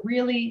 years to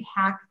really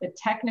hack the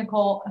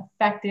technical,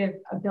 effective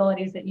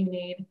abilities that you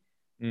need,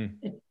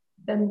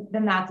 then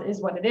that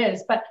is what it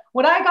is. But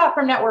what I got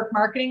from network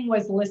marketing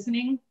was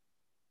listening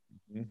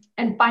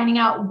and finding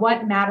out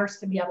what matters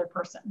to the other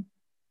person.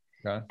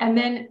 And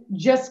then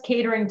just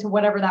catering to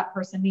whatever that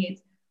person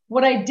needs.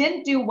 What I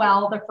didn't do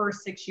well the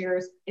first 6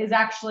 years is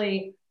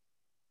actually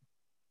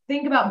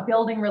think about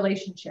building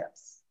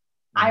relationships.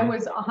 I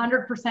was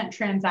 100%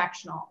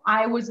 transactional.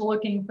 I was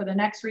looking for the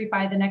next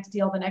refi, the next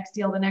deal, the next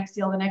deal, the next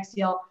deal, the next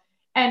deal.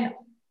 And,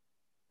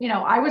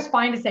 I was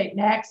fine to say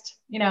next,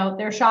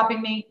 they're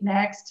shopping me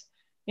next,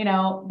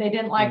 they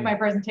didn't like my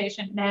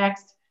presentation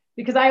next,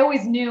 because I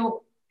always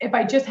knew if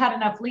I just had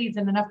enough leads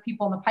and enough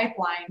people in the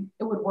pipeline,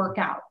 it would work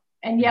out.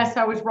 And yes,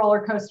 I was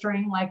roller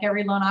coastering like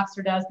every loan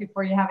officer does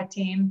before you have a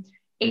team.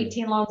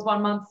 18 loans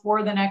 1 month,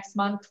 4 the next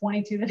month,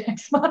 22 the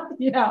next month,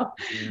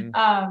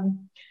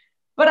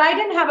 But I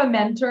didn't have a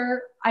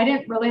mentor. I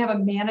didn't really have a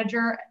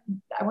manager.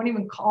 I wouldn't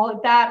even call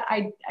it that.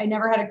 I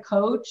never had a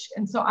coach.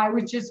 And so I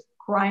was just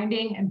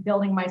grinding and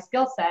building my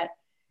skill set.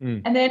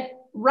 And then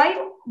right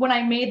when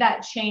I made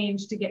that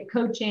change to get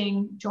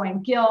coaching,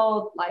 join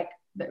Guild, like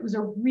it was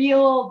a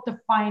real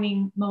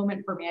defining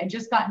moment for me. I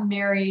just gotten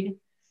married.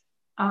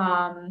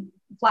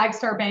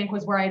 Flagstar Bank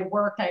was where I'd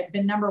worked. I'd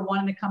been number one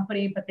in the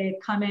company, but they'd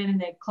come in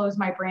and they'd close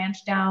my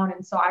branch down.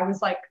 And so I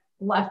was like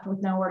left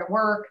with nowhere to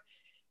work.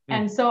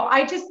 And so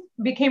I just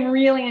became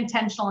really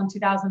intentional in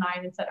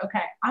 2009 and said,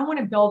 okay, I want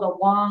to build a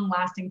long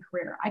lasting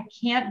career. I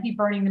can't be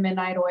burning the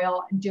midnight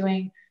oil and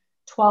doing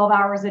 12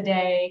 hours a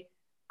day.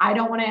 I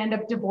don't want to end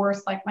up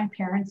divorced like my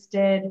parents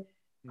did.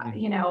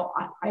 You know,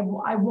 I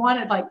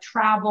want to like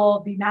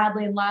travel, be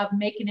madly in love,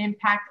 make an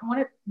impact. I want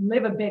to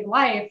live a big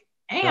life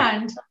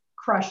and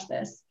crush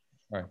this.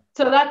 Right.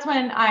 So that's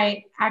when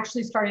I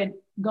actually started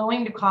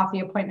going to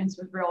coffee appointments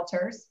with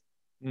realtors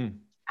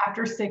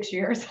after 6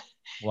 years.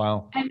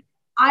 Wow. And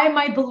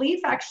my belief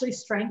actually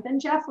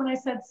strengthened, Jeff, when I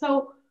said,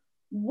 so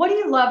what do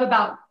you love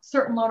about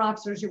certain loan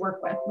officers you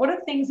work with? What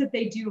are things that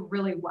they do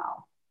really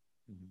well?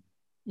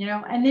 You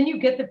know, and then you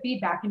get the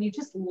feedback and you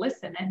just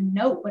listen and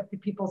note what the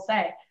people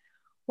say.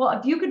 Well,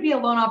 if you could be a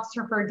loan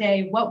officer for a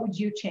day, what would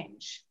you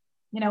change?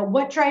 You know,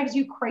 what drives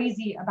you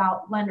crazy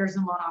about lenders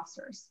and loan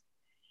officers?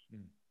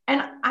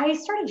 And I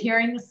started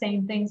hearing the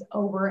same things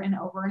over and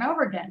over and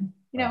over again.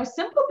 You know,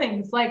 simple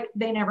things like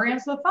they never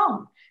answer the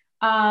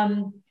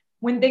phone.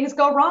 When things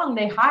go wrong,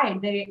 they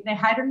hide. They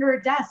hide under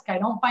a desk. I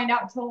don't find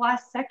out until the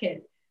last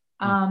second.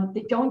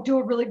 They don't do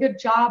a really good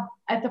job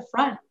at the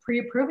front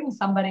pre-approving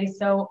somebody.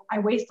 So I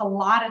waste a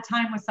lot of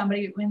time with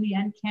somebody who in the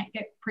end can't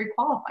get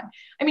pre-qualified.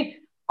 I mean,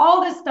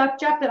 all this stuff,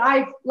 Jeff, that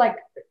I like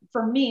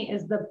for me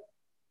is the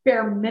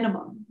bare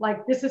minimum.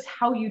 Like, this is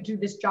how you do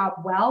this job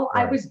well.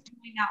 Right. I was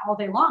doing that all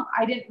day long.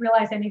 I didn't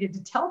realize I needed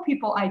to tell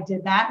people I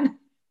did that.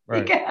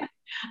 Right. Yeah.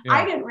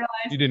 I didn't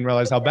realize. You didn't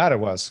realize how bad it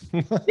was.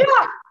 Yeah,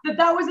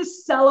 that was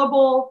a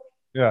sellable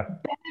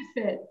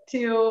benefit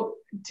to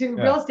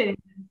real estate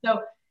agents.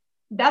 So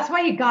that's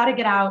why you got to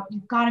get out.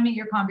 You've got to meet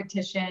your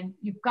competition.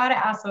 You've got to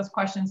ask those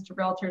questions to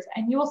realtors,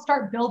 and you will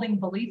start building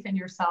belief in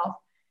yourself,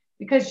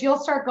 because you'll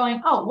start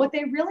going, oh, what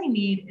they really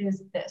need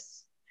is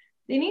this.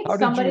 They need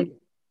somebody.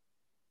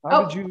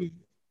 Can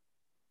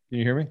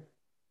you hear me?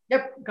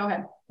 Yep. Go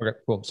ahead. Okay,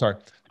 cool. Sorry.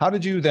 How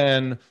did you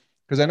then,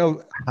 because I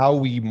know how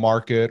we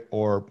market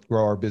or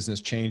grow our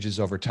business changes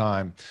over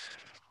time,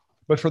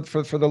 but for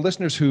the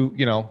listeners who,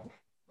 you know,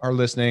 are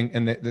listening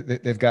and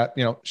they've got,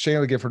 you know,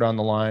 Shayla Gifford on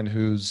the line,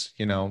 who's,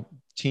 you know,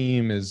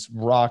 team is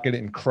rocking it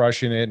and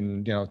crushing it,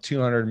 and, you know,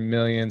 200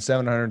 million,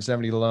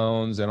 770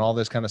 loans and all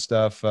this kind of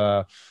stuff.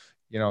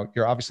 You know,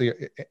 you're obviously,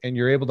 and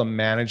you're able to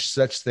manage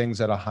such things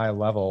at a high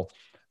level.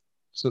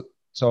 So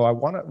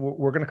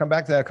we're going to come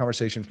back to that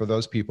conversation for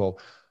those people,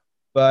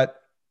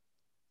 but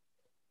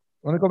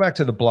I want to go back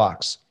to the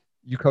blocks.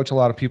 You coach a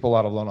lot of people, a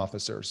lot of loan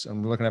officers.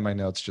 I'm looking at my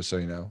notes just so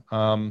you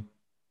know.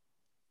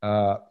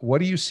 What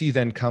do you see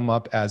then come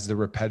up as the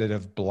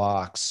repetitive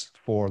blocks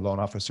for loan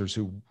officers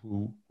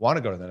who want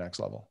to go to the next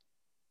level?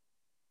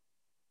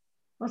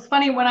 Well, it's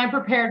funny, when I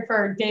prepared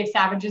for Dave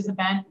Savage's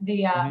event,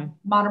 the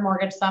Modern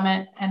Mortgage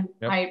Summit, and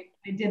I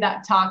did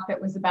that talk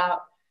that was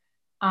about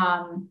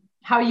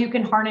how you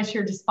can harness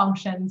your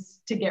dysfunctions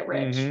to get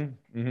rich,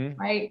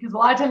 right? Because a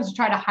lot of times you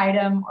try to hide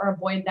them or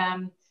avoid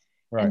them.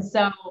 Right. And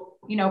so,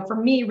 you know, for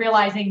me,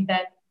 realizing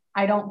that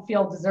I don't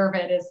feel deserve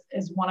it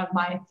is one of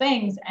my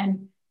things.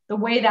 And the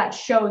way that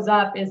shows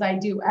up is I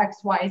do X,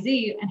 Y,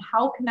 Z, and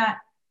how can that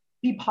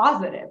be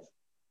positive?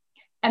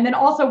 And then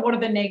also, what are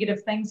the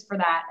negative things for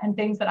that, and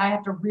things that I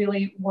have to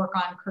really work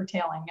on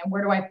curtailing, and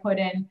where do I put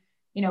in,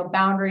 you know,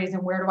 boundaries,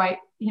 and where do I,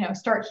 you know,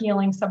 start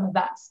healing some of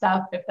that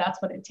stuff if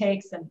that's what it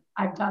takes. And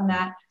I've done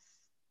that.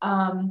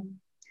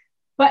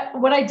 But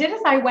what I did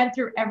is I went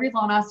through every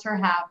loan officer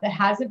that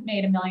hasn't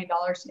made $1 million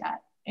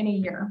yet in a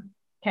year.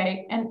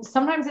 Okay. And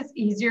sometimes it's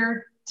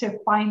easier to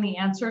find the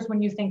answers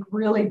when you think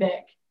really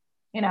big.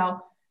 You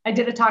know, I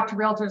did a talk to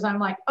realtors. I'm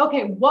like,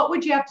 okay, what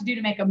would you have to do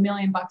to make $1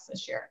 million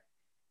this year?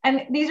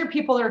 And these are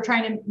people that are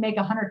trying to make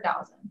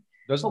 100,000.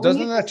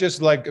 Doesn't that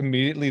just like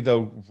immediately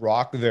though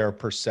rock their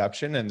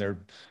perception and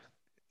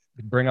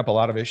bring up a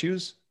lot of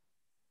issues?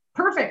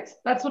 Perfect.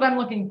 That's what I'm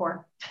looking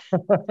for.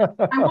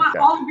 I want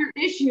all of your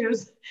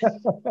issues,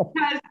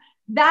 because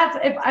that's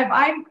if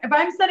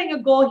I'm setting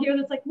a goal here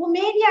that's like, well,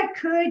 maybe I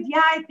could.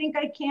 Yeah, I think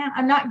I can.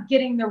 I'm not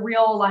getting the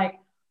real like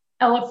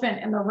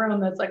elephant in the room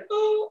that's like,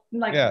 oh,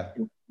 like,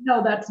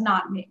 no, that's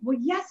not me. Well,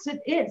 yes,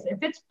 it is. If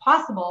it's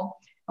possible,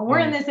 and we're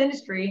in this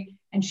industry,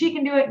 and she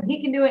can do it, and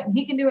he can do it, and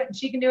he can do it, and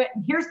she can do it,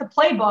 and here's the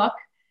playbook,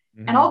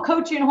 and I'll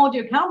coach you and hold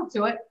you accountable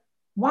to it.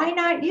 Why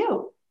not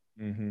you?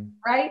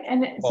 Right?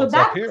 And so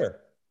that's here.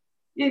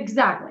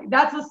 Exactly.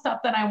 That's the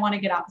stuff that I want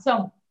to get out.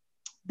 So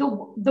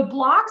the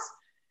blocks,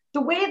 the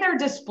way they're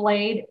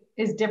displayed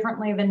is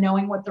differently than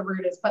knowing what the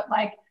root is, but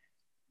like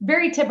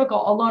very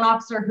typical, a loan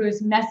officer who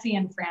is messy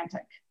and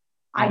frantic.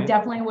 I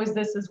definitely was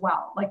this as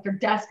well. Like their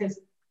desk is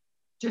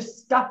just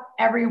stuff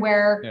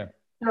everywhere. Yeah.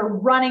 They're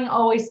running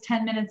always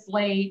 10 minutes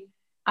late.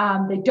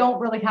 They don't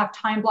really have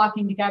time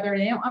blocking together.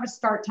 They don't have a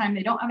start time.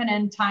 They don't have an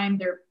end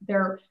time.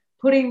 They're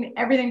putting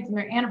everything from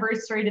their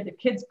anniversary to the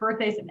kids'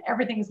 birthdays, and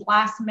everything's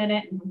last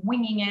minute and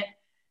winging it.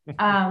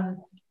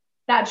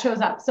 That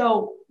shows up.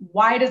 So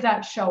why does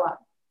that show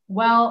up?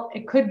 Well,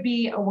 it could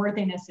be a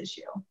worthiness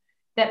issue,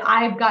 that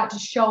I've got to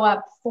show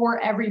up for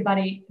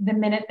everybody the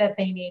minute that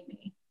they need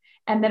me.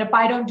 And that if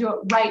I don't do it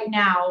right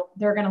now,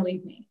 they're going to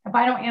leave me. If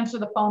I don't answer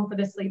the phone for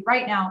this lead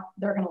right now,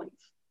 they're going to leave,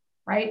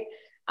 right?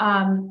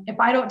 If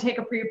I don't take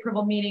a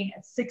pre-approval meeting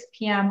at 6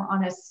 p.m.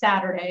 on a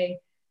Saturday,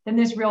 then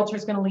this realtor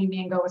is going to leave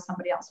me and go with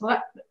somebody else.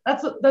 Well,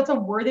 that's a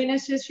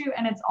worthiness issue.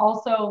 And it's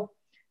also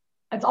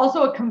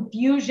a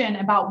confusion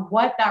about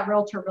what that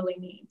realtor really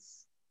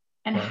needs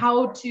and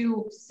how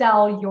to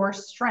sell your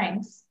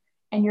strengths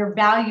and your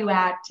value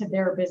add to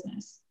their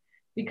business.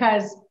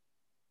 Because,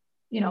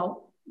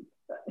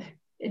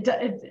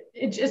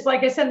 it's just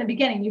like I said in the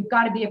beginning, you've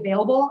got to be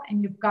available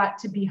and you've got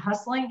to be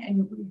hustling and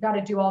you've got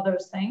to do all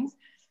those things.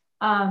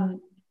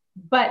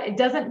 But it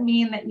doesn't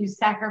mean that you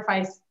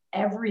sacrifice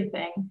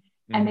everything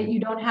and that you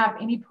don't have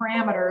any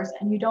parameters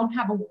and you don't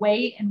have a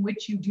way in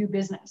which you do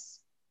business.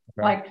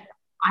 Like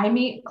I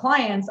meet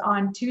clients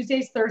on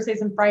Tuesdays,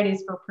 Thursdays, and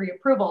Fridays for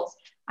pre-approvals.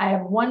 I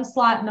have 1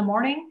 slot in the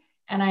morning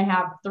and I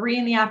have 3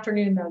 in the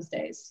afternoon those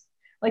days.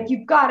 Like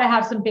you've got to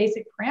have some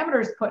basic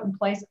parameters put in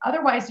place.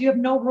 Otherwise you have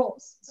no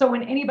rules. So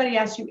when anybody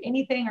asks you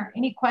anything or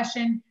any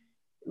question,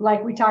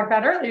 like we talked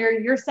about earlier,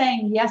 you're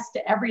saying yes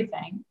to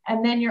everything.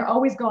 And then you're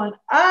always going,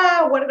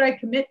 what did I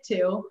commit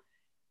to?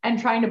 And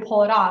trying to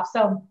pull it off.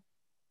 So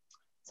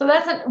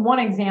that's one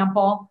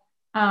example.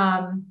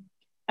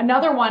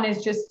 Another one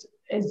is just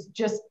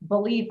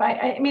belief.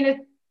 I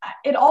mean,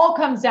 it all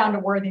comes down to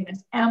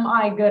worthiness. Am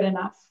I good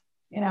enough?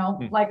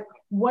 Like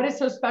what is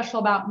so special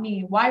about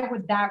me? Why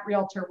would that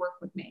realtor work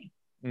with me?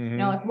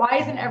 Like why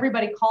isn't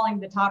everybody calling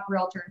the top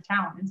realtor in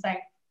town and saying,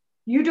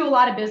 you do a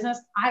lot of business.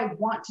 I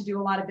want to do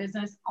a lot of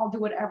business. I'll do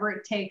whatever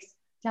it takes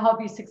to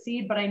help you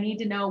succeed, but I need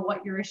to know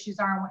what your issues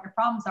are and what your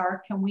problems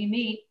are. Can we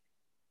meet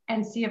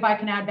and see if I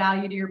can add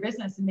value to your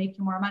business and make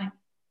you more money?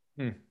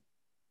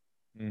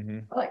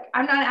 Like,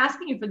 I'm not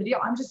asking you for the deal.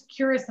 I'm just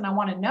curious and I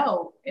want to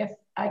know if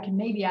I can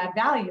maybe add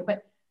value,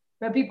 but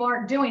people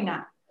aren't doing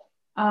that.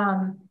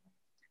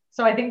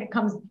 So I think it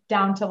comes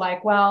down to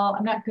like, well,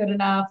 I'm not good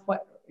enough.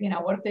 What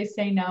if they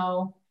say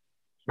no?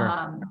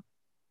 Sure.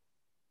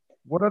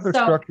 What other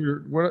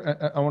structure?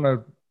 I want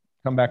to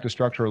come back to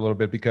structure a little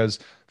bit, because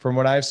from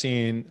what I've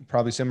seen,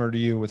 probably similar to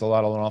you with a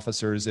lot of loan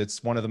officers,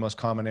 it's one of the most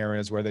common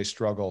areas where they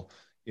struggle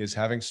is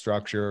having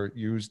structure.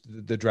 Use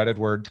the dreaded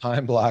word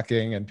time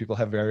blocking, and people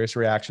have various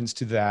reactions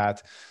to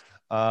that.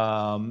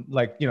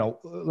 Like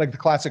the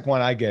classic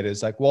one I get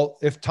is like, well,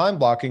 if time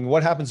blocking,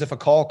 what happens if a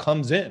call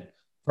comes in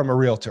from a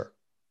realtor?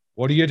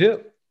 What do you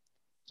do?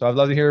 So I'd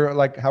love to hear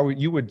like how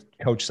you would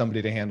coach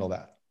somebody to handle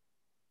that.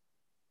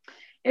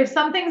 If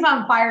something's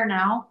on fire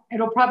now,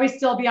 it'll probably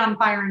still be on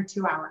fire in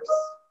 2 hours.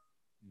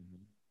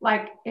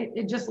 Like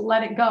it just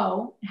let it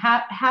go.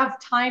 Have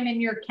time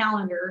in your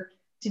calendar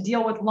to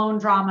deal with loan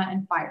drama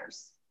and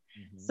fires.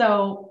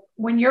 So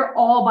when you're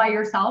all by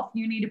yourself,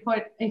 you need to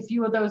put a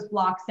few of those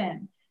blocks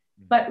in.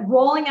 But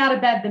rolling out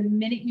of bed the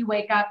minute you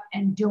wake up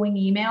and doing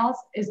emails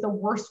is the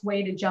worst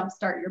way to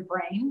jumpstart your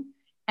brain.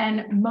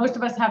 And most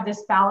of us have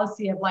this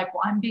fallacy of like,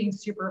 well, I'm being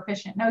super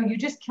efficient. No, you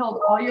just killed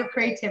all your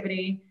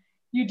creativity.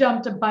 You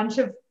dumped a bunch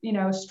of,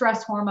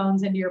 stress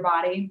hormones into your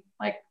body.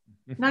 Like,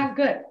 not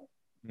good.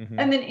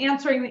 And then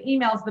answering the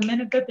emails the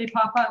minute that they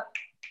pop up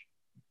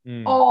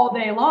all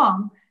day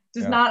long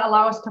does not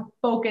allow us to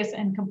focus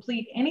and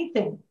complete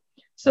anything.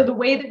 So the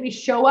way that we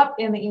show up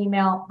in the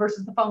email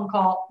versus the phone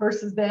call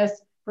versus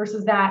this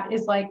versus that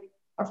is like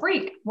a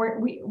freak.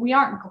 We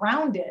aren't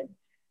grounded.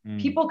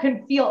 People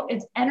can feel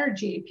its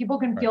energy. People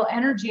can feel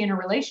energy in a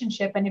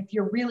relationship. And if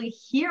you're really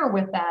here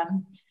with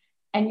them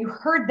and you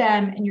heard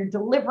them and you're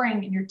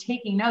delivering and you're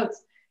taking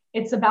notes,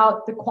 it's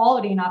about the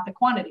quality, not the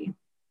quantity.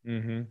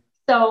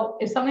 So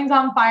if something's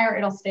on fire,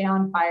 it'll stay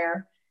on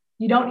fire.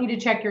 You don't need to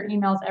check your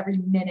emails every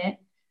minute.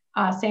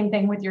 Same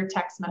thing with your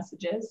text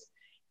messages.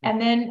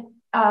 And then,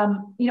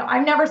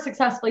 I've never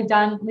successfully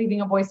done leaving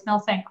a voicemail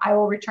saying, I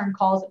will return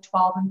calls at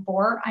 12 and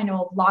 4. I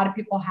know a lot of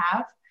people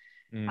have.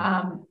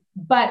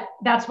 But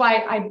that's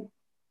why I'm,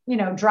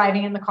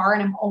 driving in the car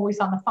and I'm always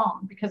on the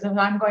phone, because if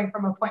I'm going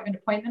from appointment to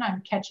appointment,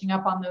 I'm catching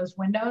up on those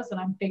windows and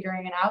I'm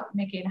figuring it out,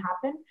 making it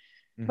happen.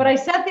 But I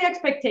set the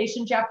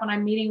expectation, Jeff, when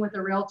I'm meeting with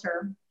a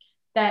realtor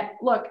that,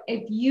 look,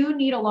 if you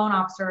need a loan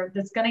officer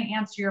that's going to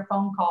answer your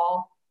phone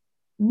call,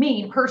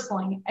 me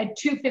personally at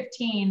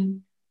 2:15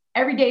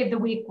 every day of the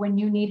week when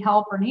you need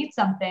help or need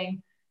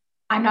something,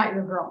 I'm not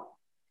your girl.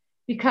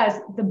 Because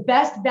the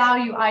best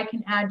value I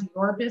can add to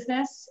your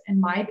business, in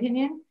my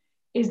opinion,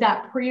 is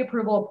that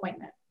pre-approval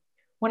appointment.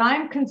 When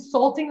I'm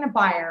consulting the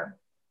buyer,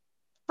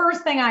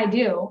 first thing I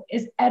do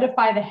is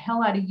edify the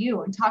hell out of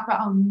you and talk about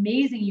how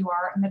amazing you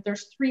are and that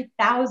there's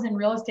 3,000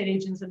 real estate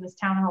agents in this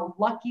town, how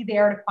lucky they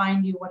are to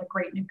find you, what a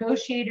great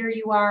negotiator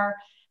you are,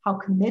 how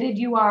committed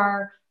you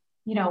are,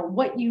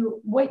 what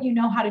you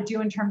know how to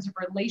do in terms of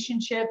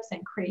relationships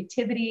and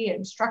creativity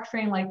and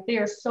structuring. Like, they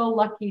are so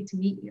lucky to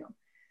meet you.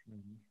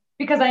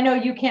 Because I know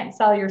you can't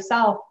sell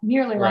yourself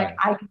nearly like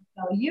I can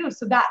sell you.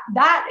 So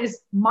that is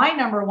my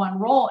number one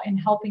role in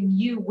helping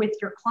you with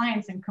your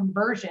clients and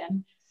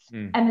conversion.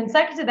 And then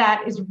second to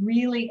that is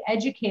really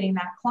educating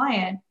that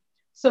client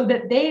so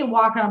that they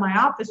walk out of my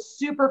office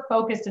super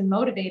focused and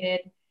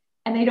motivated,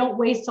 and they don't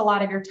waste a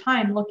lot of your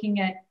time looking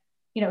at,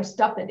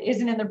 stuff that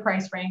isn't in the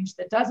price range,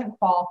 that doesn't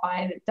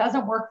qualify, that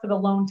doesn't work for the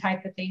loan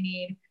type that they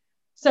need.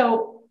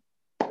 So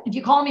if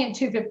you call me at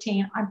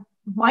 2:15, I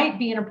might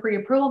be in a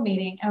pre-approval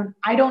meeting, and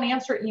I don't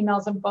answer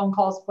emails and phone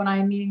calls when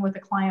I'm meeting with a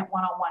client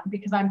one-on-one,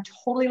 because I'm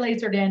totally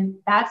lasered in.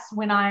 That's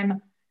when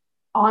I'm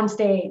on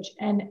stage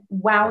and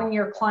wowing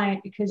your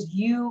client, because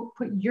you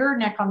put your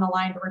neck on the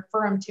line to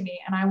refer them to me,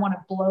 and I want to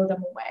blow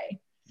them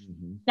away.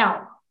 Mm-hmm.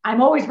 Now,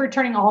 I'm always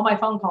returning all my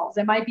phone calls.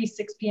 It might be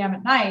 6 p.m.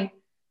 at night,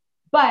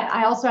 but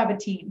I also have a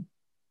team,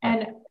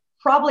 and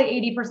probably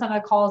 80% of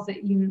the calls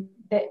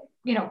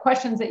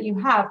questions that you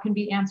have can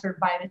be answered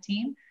by the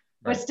team.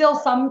 But still,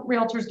 some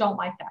realtors don't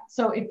like that.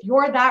 So if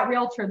you're that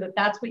realtor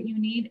that's what you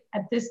need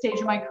at this stage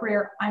of my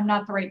career, I'm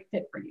not the right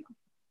fit for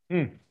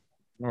you.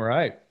 All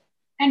right.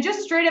 And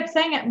just straight up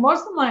saying it,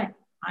 most of them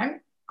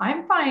like,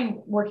 I'm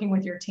fine working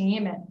with your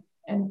team.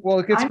 And well,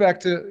 it gets back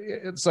to,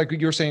 it's like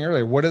you were saying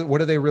earlier, what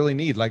do they really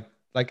need? Like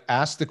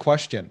ask the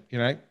question,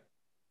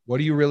 what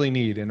do you really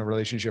need in a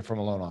relationship from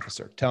a loan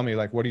officer? Tell me,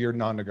 like, what are your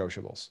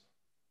non-negotiables?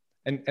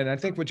 And I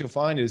think what you'll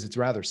find is it's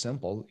rather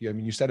simple. I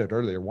mean, you said it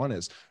earlier. One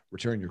is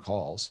return your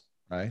calls,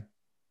 right?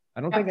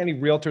 I don't think any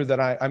realtor that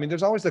I mean,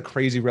 there's always the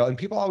crazy real, and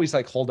people always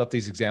like hold up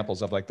these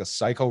examples of like the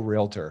psycho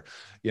realtor,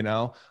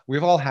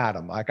 we've all had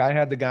them. Like I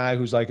had the guy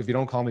who's like, if you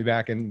don't call me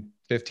back in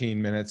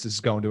 15 minutes, is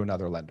going to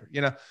another lender.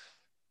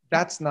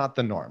 That's not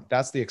the norm.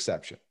 That's the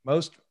exception.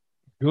 Most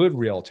good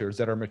realtors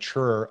that are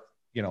mature,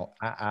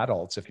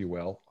 adults, if you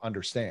will,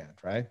 understand,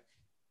 right?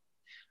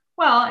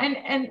 Well,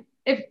 and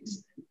if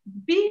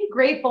be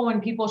grateful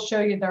when people show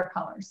you their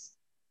colors.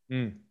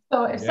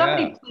 So if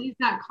somebody plays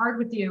that card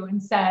with you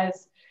and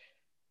says,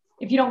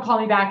 if you don't call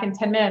me back in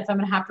 10 minutes, I'm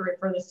going to have to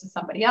refer this to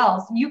somebody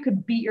else. You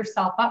could beat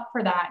yourself up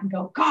for that and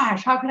go,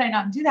 gosh, how could I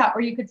not do that? Or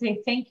you could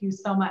say, thank you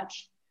so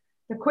much.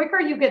 The quicker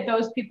you get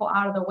those people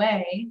out of the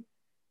way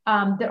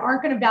that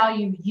aren't going to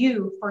value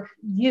you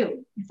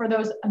for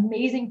those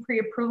amazing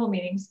pre-approval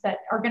meetings that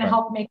are going to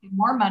help make you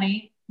more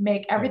money,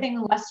 make everything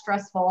less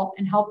stressful,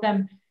 and help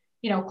them,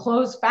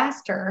 close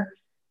faster,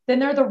 then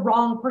they're the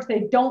wrong person.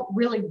 They don't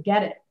really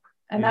get it.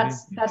 And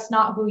that's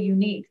not who you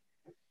need.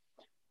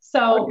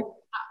 So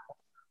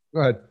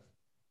go ahead.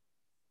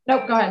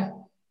 Nope, go ahead.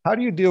 How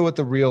do you deal with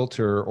the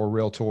realtor or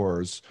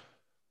realtors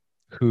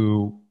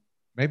who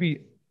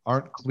maybe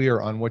aren't clear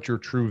on what your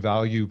true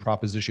value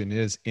proposition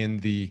is in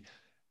the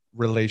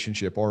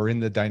relationship or in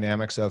the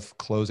dynamics of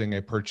closing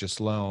a purchase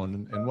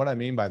loan? And what I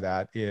mean by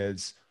that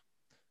is,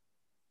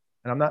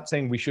 and I'm not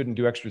saying we shouldn't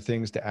do extra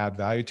things to add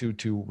value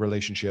to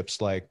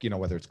relationships, like,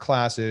 whether it's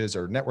classes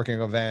or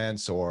networking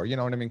events or,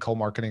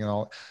 co-marketing and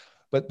all,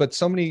 but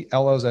so many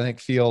LOs, I think,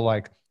 feel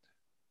like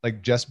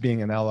just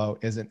being an LO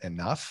isn't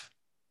enough.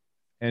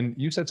 And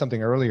you said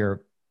something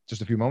earlier,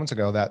 just a few moments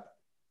ago, that,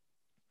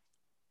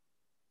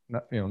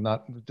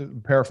 not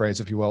to paraphrase,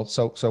 if you will.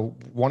 So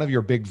one of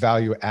your big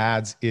value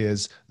adds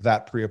is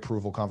that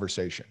pre-approval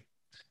conversation.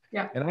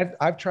 Yeah. And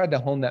I've tried to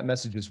hone that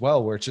message as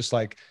well, where it's just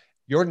like,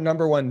 your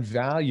number one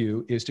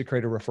value is to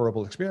create a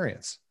referable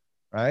experience,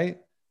 right?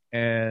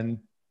 And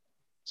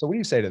so what do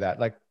you say to that?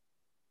 Like,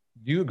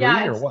 do you agree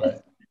or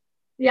what?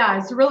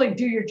 It's really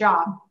do your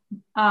job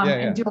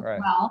and do it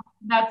well.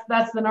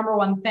 That's the number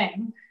one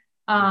thing.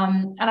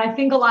 And I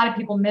think a lot of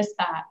people miss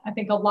that. I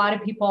think a lot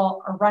of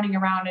people are running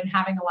around and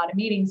having a lot of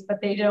meetings,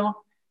 but they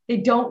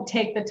don't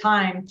take the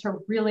time to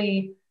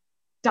really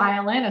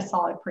dial in a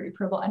solid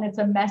pre-approval, and it's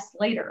a mess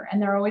later.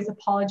 And they're always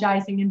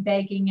apologizing and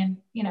begging and,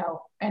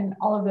 and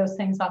all of those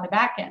things on the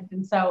back end.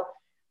 And so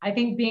I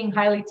think being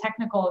highly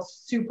technical is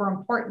super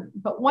important.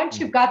 But once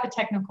you've got the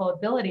technical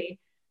ability,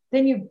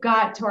 then you've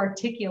got to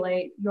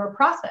articulate your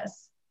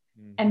process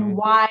and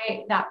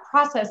why that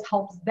process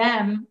helps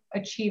them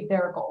achieve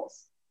their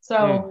goals.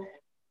 So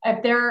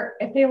if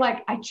they're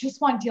like, I just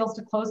want deals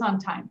to close on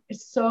time.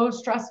 It's so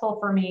stressful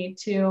for me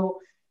to,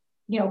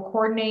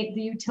 coordinate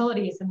the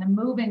utilities and the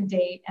move-in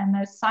date and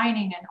the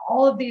signing and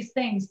all of these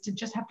things, to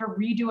just have to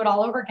redo it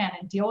all over again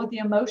and deal with the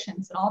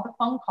emotions and all the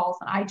phone calls.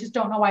 And I just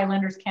don't know why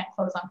lenders can't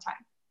close on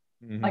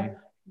time. Like,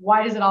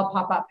 why does it all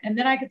pop up? And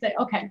then I could say,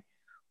 okay,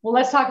 well,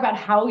 let's talk about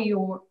how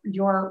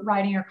you're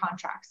writing your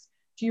contracts.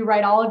 Do you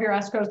write all of your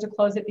escrows to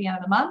close at the end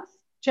of the month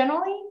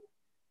generally?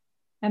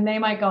 And they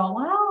might go,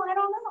 well, I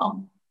don't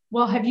know.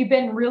 Well, have you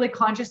been really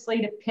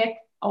consciously to pick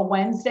a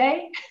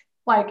Wednesday,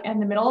 like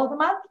in the middle of the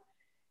month?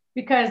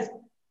 Because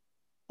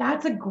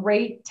that's a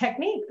great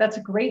technique. That's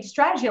a great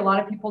strategy a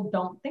lot of people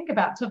don't think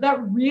about. So if that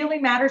really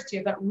matters to you,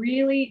 if that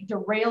really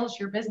derails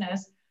your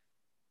business,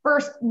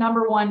 first,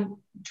 number one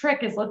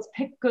trick is let's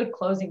pick good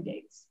closing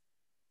dates.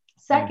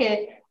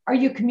 Second, are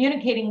you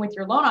communicating with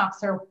your loan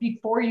officer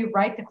before you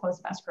write the close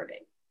of escrow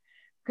date?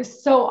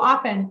 Because so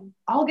often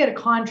I'll get a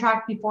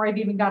contract before I've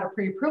even got a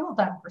pre-approval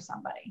done for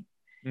somebody.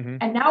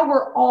 And now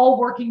we're all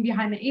working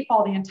behind the eight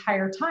ball the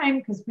entire time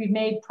because we've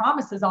made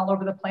promises all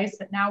over the place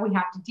that now we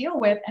have to deal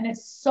with. And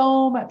it's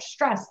so much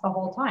stress the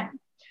whole time.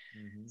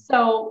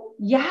 So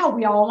yeah,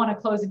 we all want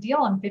to close a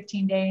deal in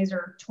 15 days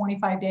or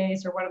 25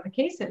 days or whatever the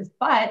case is,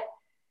 but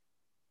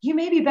you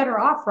may be better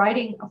off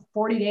writing a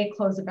 40-day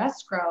close of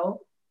escrow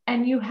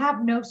and you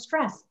have no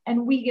stress.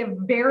 And we give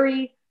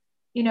very,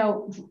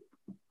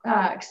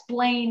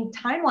 explain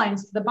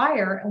timelines to the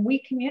buyer, and we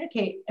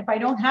communicate, if I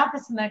don't have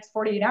this in the next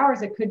 48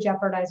 hours, it could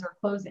jeopardize our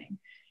closing.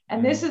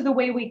 And this is the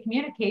way we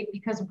communicate,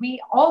 because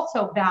we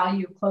also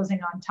value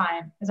closing on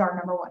time as our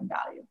number one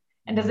value.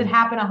 And does it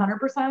happen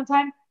 100% of the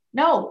time?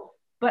 No,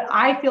 but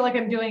I feel like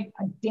I'm doing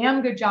a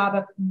damn good job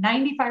of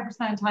 95%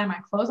 of the time I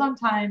close on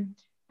time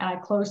and I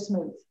close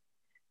smooth.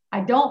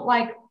 I don't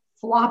like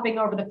flopping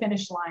over the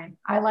finish line.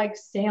 I like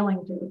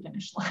sailing through the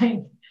finish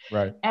line.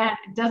 Right. And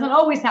it doesn't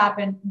always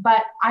happen,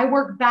 but I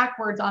work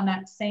backwards on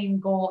that same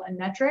goal and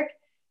metric.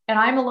 And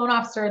I'm a loan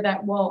officer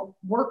that will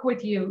work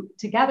with you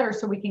together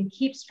so we can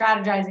keep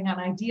strategizing on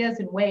ideas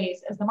and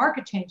ways as the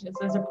market changes,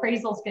 as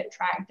appraisals get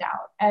dragged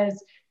out,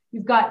 as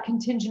you've got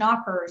contingent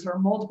offers or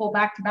multiple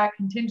back-to-back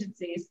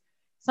contingencies.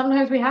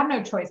 Sometimes we have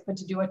no choice but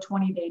to do a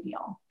 20-day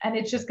deal. And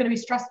it's just going to be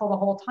stressful the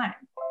whole time.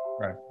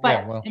 Right.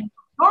 But in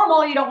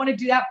normal, you don't want to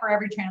do that for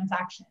every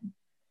transaction.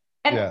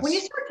 And when you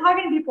start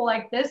talking to people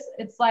like this,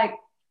 it's like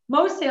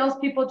most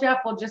salespeople, Jeff,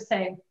 will just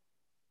say,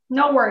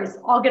 no worries,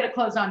 I'll get it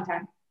closed on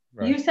time.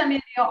 Right. You send me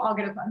a deal, I'll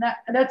get it.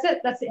 That's it.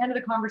 That's the end of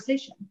the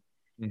conversation.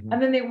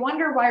 And then they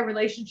wonder why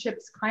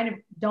relationships kind of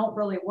don't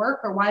really work,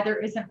 or why there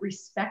isn't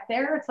respect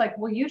there. It's like,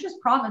 well, you just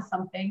promised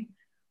something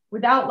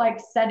without like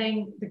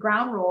setting the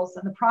ground rules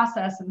and the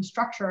process and the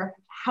structure of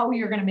how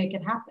you're going to make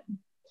it happen.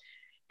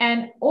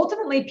 And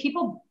ultimately,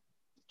 people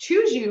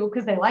choose you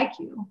because they like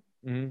you,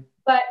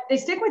 but they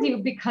stick with you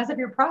because of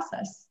your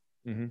process.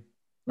 I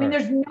mean,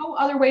 there's no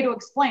other way to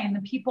explain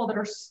the people that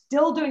are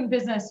still doing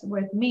business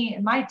with me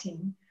and my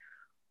team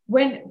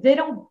when they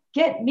don't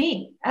get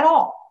me at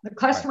all. The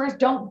customers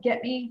don't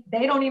get me.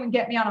 They don't even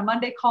get me on a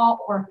Monday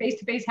call or a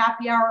face-to-face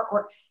happy hour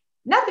or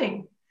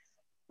nothing.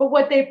 But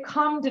what they've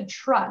come to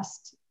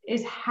trust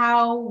is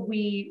how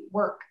we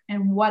work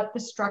and what the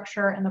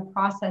structure and the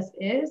process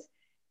is.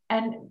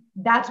 And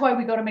that's why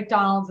we go to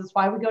McDonald's. It's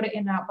why we go to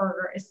In-N-Out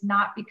Burger. It's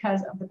not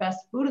because of the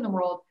best food in the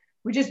world.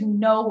 We just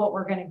know what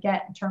we're going to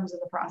get in terms of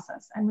the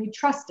process, and we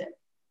trust it.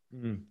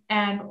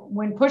 And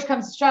when push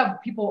comes to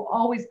shove, people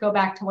always go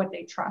back to what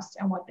they trust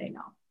and what they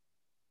know.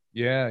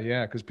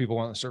 Yeah. Because people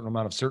want a certain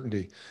amount of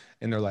certainty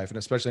in their life. And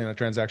especially in a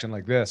transaction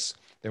like this,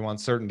 they want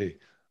certainty.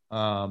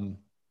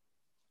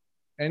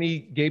 Any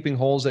gaping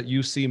holes that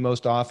you see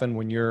most often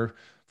when you're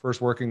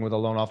first working with a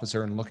loan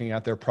officer and looking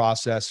at their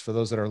process? For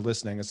those that are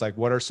listening, it's like,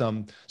 what are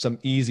some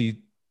easy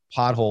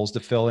potholes to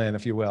fill in,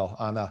 if you will,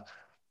 on a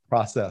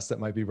process that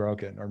might be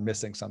broken or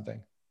missing something?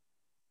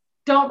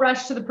 Don't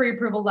rush to the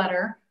pre-approval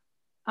letter.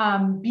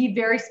 Be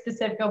very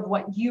specific of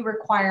what you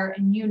require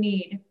and you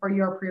need for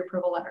your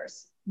pre-approval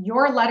letters.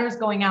 Your letters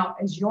going out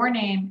as your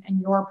name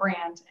and your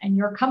brand and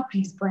your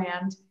company's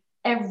brand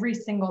every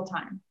single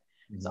time.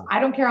 So I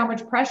don't care how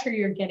much pressure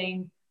you're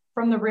getting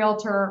from the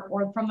realtor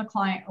or from the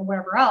client or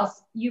whatever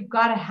else, you've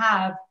got to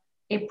have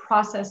a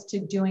process to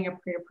doing a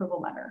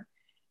pre-approval letter.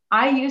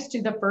 I used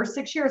to, the first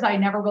 6 years, I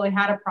never really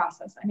had a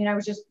process. I mean, I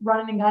was just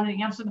running and gunning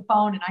and answering the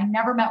phone, and I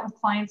never met with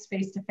clients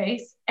face to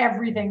face.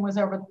 Everything was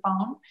over the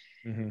phone.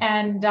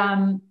 And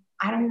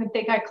I don't even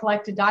think I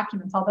collected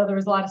documents, although there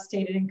was a lot of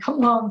stated income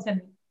loans,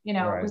 and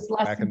it was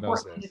less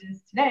important than it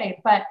is today.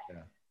 But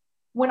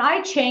when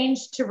I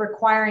changed to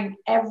requiring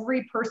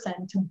every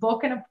person to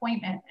book an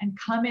appointment and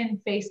come in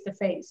face to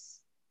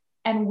face,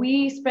 and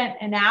we spent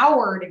an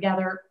hour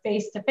together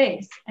face to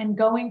face and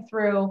going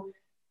through,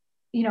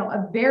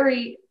 a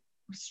very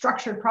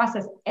structured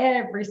process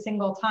every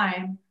single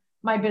time,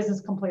 my business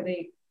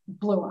completely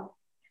blew up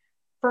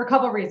for a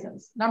couple of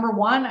reasons. Number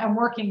one, I'm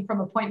working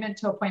from appointment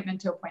to appointment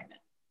to appointment.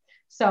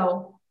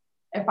 So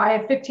if I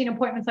have 15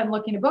 appointments I'm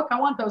looking to book, I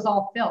want those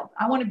all filled.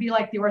 I want to be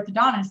like the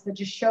orthodontist that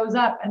just shows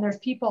up and there's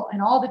people in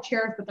all the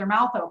chairs with their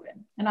mouth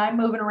open, and I'm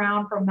moving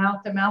around from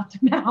mouth to mouth to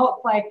mouth.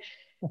 Like,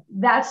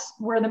 that's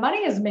where the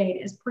money is made,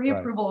 is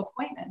pre-approval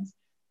appointments.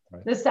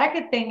 The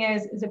second thing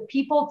is if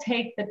people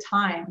take the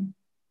time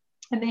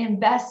and they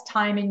invest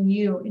time in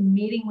you, in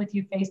meeting with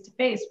you face to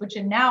face, which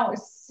now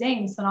is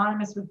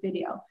synonymous with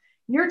video.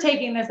 You're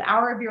taking this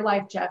hour of your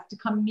life, Jeff, to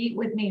come meet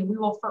with me. We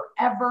will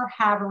forever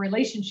have a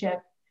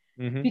relationship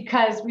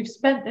because we've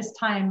spent this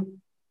time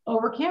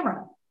over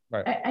camera.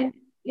 And,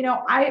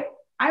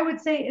 I would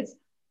say it's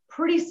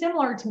pretty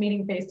similar to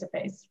meeting face to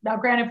face. Now,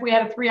 granted, if we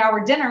had a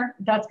 3-hour dinner,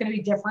 that's going to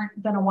be different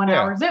than a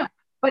 1-hour Zoom,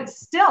 but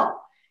still,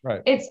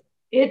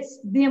 it's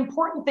the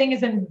important thing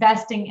is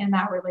investing in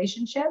that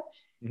relationship.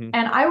 And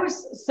I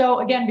was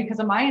again, because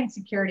of my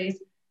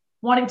insecurities,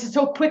 wanting to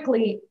so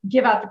quickly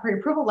give out the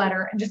pre-approval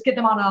letter and just get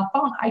them on a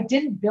phone, I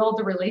didn't build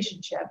a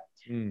relationship.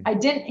 I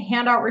didn't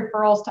hand out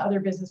referrals to other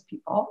business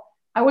people.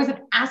 I wasn't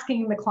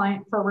asking the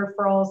client for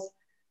referrals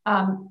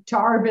to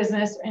our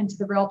business and to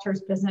the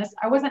realtor's business.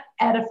 I wasn't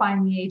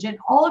edifying the agent.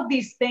 All of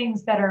these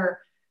things that are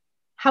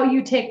how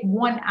you take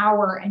 1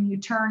 hour and you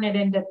turn it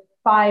into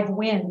 5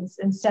 wins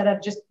instead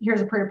of just,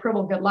 here's a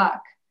pre-approval, good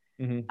luck.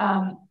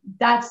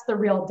 That's the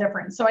real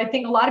difference. So I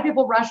think a lot of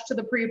people rush to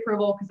the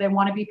pre-approval because they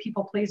want to be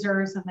people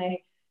pleasers and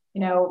they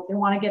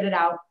want to get it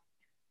out.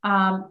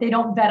 They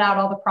don't vet out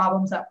all the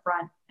problems up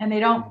front, and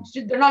they're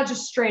not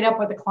just straight up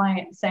with the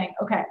client saying,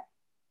 okay,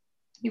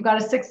 you've got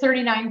a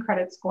 639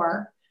 credit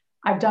score.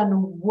 I've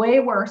done way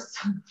worse,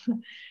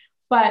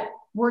 but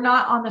we're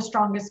not on the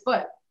strongest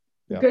foot.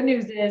 The good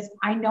news is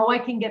I know I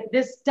can get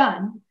this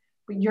done,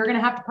 but you're going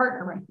to have to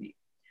partner with me.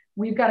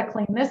 We've got to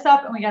clean this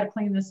up and we got to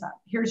clean this up.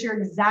 Here's your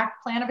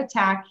exact plan of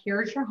attack.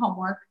 Here's your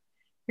homework.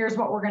 Here's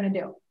what we're going to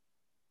do.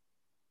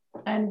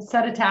 And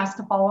set a task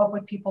to follow up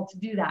with people to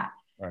do that.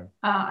 Right.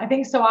 I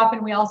think so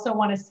often we also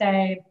want to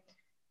say,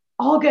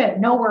 all good,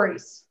 no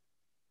worries.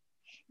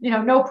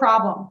 No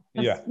problem.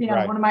 That's,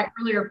 one of my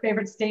earlier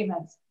favorite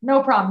statements.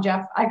 No problem,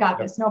 Jeff. I got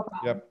this. No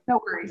problem.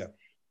 No worries.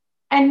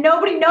 And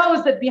nobody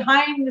knows that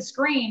behind the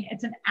screen,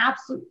 it's an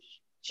absolute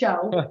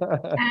show.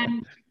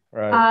 And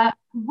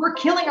we're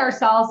killing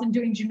ourselves and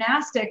doing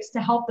gymnastics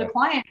to help the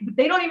client, but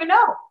they don't even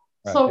know.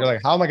 Right. So you're like,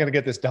 how am I going to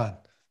get this done?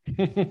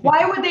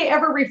 Why would they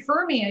ever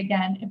refer me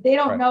again if they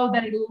don't know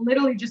that I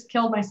literally just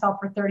killed myself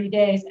for 30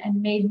 days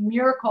and made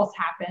miracles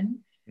happen?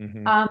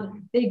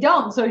 They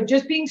don't. So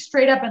just being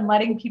straight up and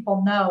letting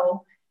people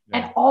know,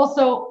 and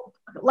also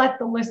let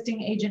the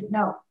listing agent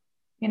know.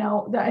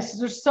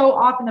 There's so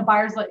often the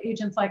buyer's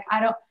agent's like,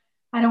 I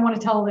don't want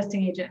to tell a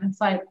listing agent. And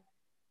it's like,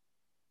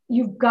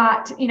 you've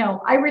got,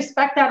 I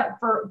respect that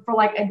for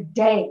like a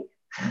day,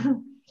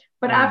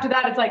 but after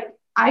that, it's like,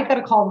 I got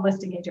to call the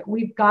listing agent.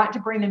 We've got to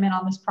bring them in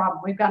on this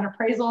problem. We've got an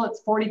appraisal.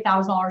 It's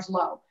 $40,000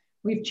 low.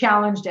 We've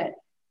challenged it,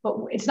 but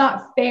it's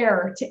not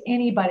fair to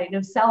anybody,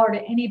 to sell or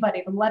to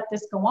anybody, to let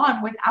this go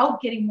on without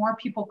getting more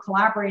people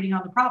collaborating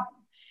on the problem.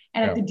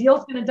 And if the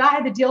deal's going to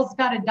die, the deal's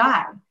got to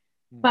die.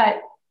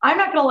 But I'm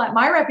not going to let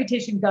my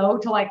reputation go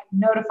to like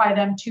notify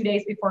them 2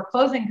 days before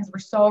closing because we're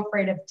so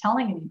afraid of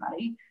telling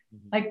anybody.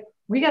 Like,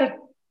 we got to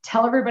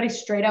tell everybody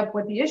straight up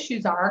what the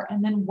issues are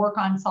and then work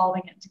on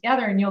solving it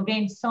together. And you'll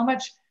gain so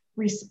much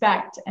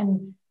respect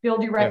and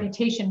build your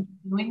reputation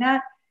doing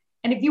that.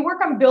 And if you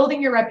work on building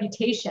your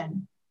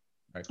reputation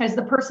as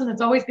the person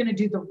that's always going to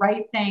do the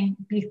right thing,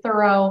 be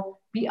thorough,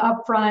 be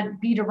upfront,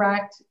 be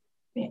direct,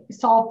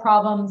 solve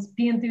problems,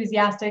 be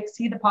enthusiastic,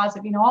 see the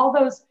positive, all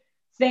those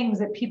things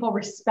that people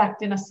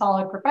respect in a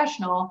solid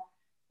professional,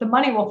 the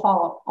money will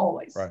follow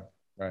always.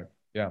 Right.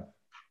 Yeah,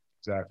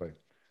 exactly.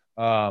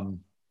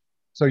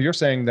 So you're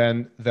saying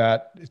then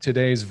that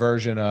today's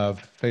version of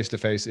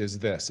face-to-face is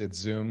this, it's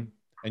Zoom,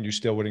 and you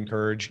still would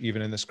encourage,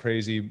 even in this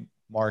crazy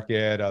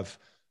market of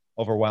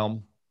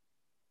overwhelm?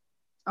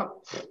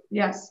 Oh,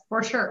 yes,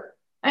 for sure.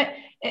 If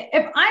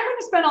I'm going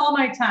to spend all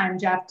my time,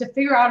 Jeff, to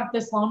figure out if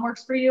this loan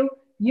works for you,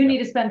 you need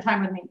to spend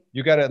time with me.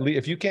 You got to,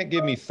 if you can't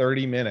give me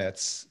 30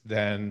 minutes,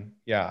 then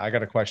I got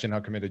to question how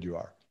committed you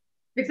are.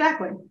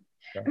 Exactly.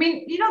 Okay. I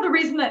mean, the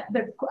reason that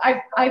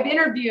I've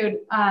interviewed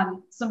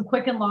some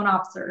Quicken loan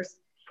officers,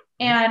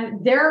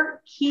 and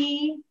their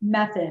key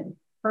method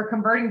for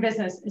converting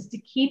business is to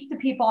keep the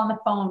people on the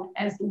phone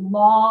as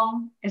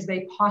long as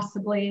they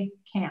possibly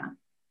can.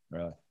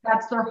 Really?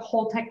 That's their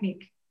whole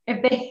technique.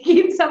 If they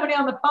keep somebody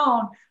on the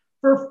phone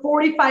for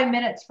 45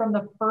 minutes from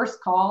the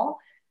first call,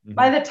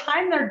 by the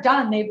time they're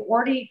done, they've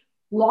already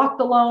locked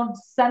the loan,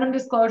 sent them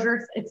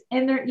disclosures. It's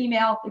in their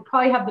email. They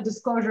probably have the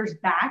disclosures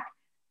back.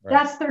 Right.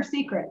 That's their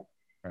secret.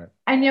 Right.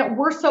 And yet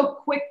we're so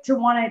quick to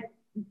want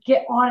to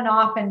get on and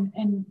off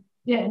and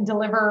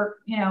deliver,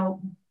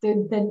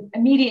 the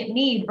immediate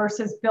need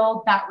versus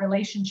build that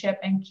relationship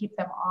and keep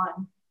them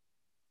on.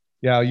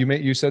 Yeah.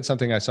 You said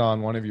something I saw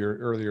in one of your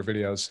earlier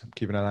videos,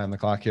 keeping an eye on the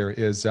clock here,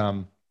 is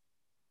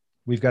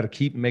we've got to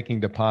keep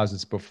making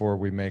deposits before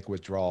we make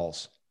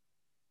withdrawals.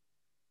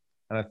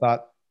 And I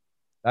thought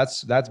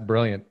that's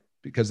brilliant,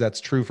 because that's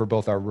true for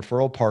both our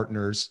referral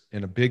partners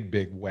in a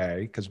big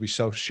way, because we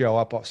show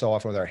up so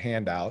often with our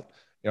hand out,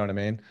 you know what I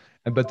mean?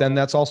 But then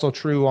that's also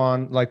true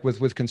on like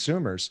with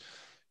consumers.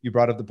 You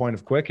brought up the point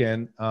of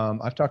Quicken.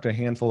 I've talked to a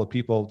handful of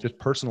people, just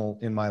personal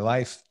in my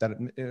life, that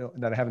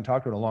I haven't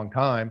talked to in a long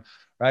time,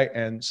 right?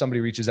 And somebody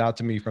reaches out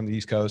to me from the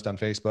East Coast on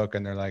Facebook,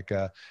 and they're like,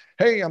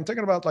 "Hey, I'm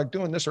thinking about like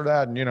doing this or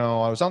that, and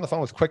I was on the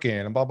phone with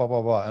Quicken and blah blah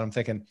blah blah." And I'm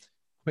thinking,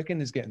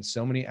 Quicken is getting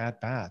so many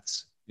at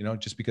bats,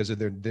 just because of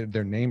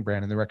their name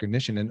brand and their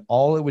recognition. And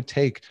all it would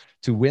take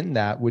to win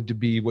that would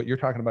be what you're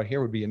talking about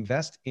here, would be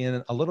invest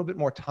in a little bit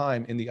more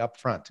time in the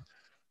upfront,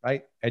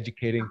 right?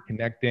 Educating,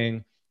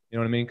 connecting. You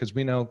know what I mean? Because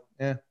we know,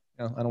 I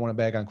don't want to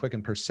bag on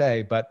Quicken per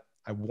se, but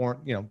I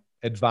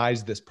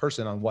advise this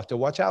person on what to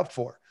watch out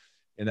for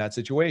in that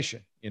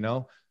situation,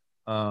 So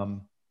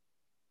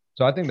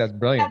I think that's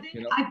brilliant.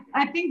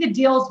 I think the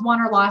deal's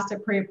won or lost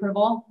at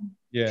pre-approval.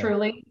 Yeah.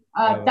 Truly.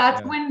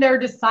 That's when they're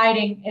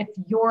deciding if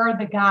you're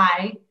the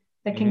guy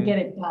that can get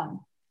it done.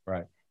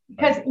 Right.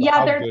 Because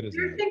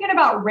they're thinking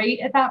about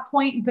rate at that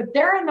point, but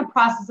they're in the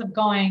process of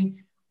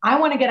going, I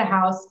want to get a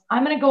house.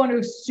 I'm going to go into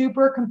a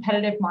super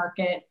competitive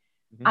market.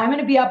 I'm going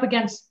to be up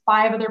against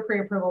 5 other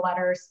pre-approval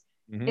letters.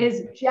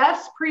 Is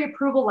Jeff's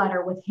pre-approval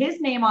letter with his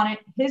name on it,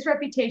 his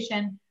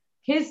reputation,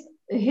 his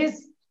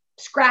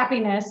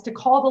scrappiness to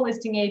call the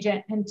listing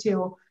agent and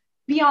to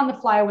be on the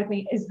fly with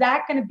me, is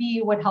that going to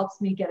be what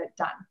helps me get it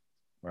done?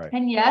 Right.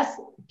 And yes,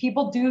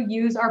 people do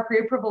use our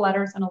pre-approval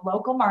letters in a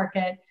local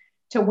market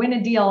to win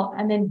a deal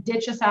and then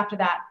ditch us after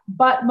that.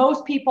 But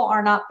most people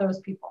are not those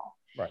people.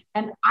 Right.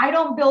 And I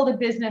don't build a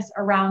business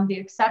around the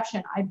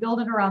exception. I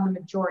build it around the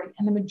majority.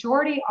 And the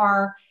majority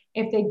are,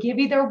 if they give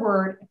you their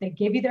word, if they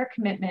give you their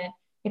commitment,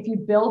 if you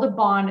build a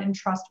bond and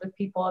trust with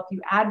people, if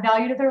you add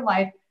value to their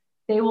life,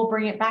 they will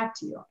bring it back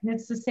to you. And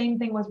it's the same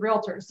thing with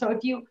realtors. So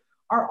if you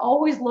are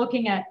always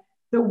looking at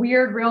the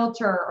weird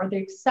realtor or the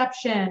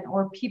exception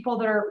or people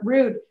that are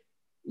rude,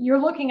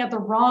 you're looking at the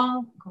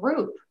wrong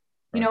group.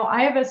 Right. You know,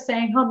 I have a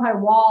saying on my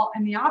wall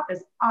in the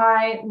office,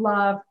 I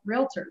love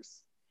realtors.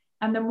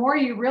 And the more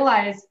you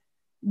realize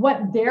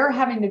what they're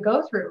having to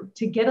go through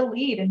to get a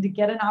lead and to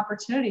get an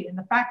opportunity, and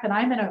the fact that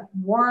I'm in a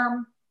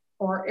warm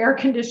or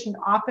air-conditioned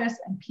office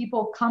and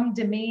people come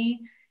to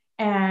me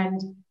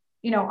and,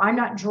 you know, I'm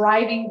not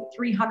driving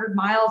 300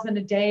 miles in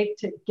a day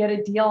to get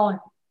a deal and,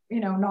 you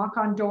know, knock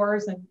on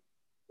doors and,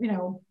 you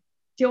know,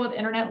 deal with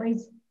internet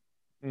leads.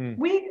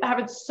 We have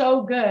it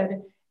so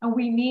good, and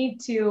we need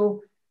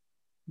to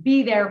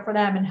be there for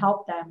them and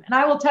help them. And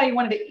I will tell you,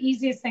 one of the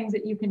easiest things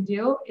that you can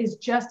do is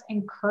just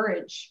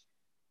encourage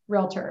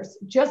realtors.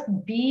 Just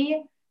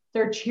be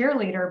their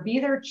cheerleader, be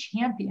their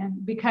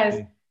champion, because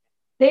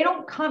they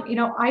don't come, you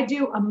know, I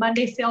do a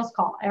Monday sales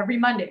call every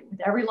Monday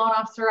with every loan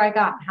officer I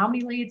got. How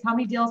many leads, how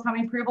many deals, how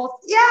many approvals?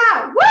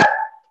 Yeah, woo!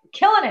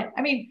 Killing it.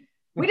 I mean,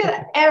 we do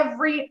that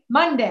every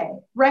Monday.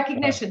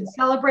 Recognition,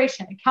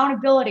 celebration,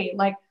 accountability,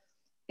 like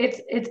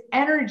it's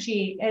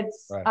energy,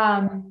 it's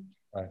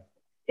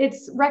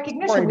it's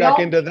recognition. Pouring back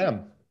into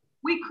them.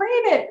 We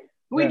crave it.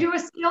 We do a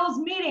skills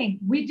meeting.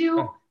 We do,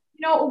 you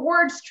know,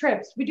 awards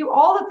trips. We do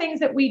all the things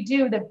that we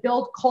do that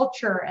build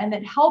culture and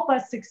that help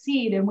us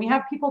succeed. And we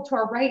have people to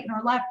our right and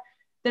our left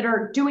that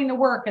are doing the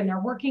work, and they're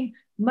working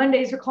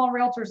Mondays, they're calling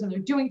realtors, and they're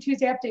doing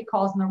Tuesday update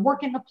calls, and they're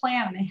working the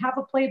plan, and they have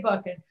a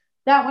playbook, and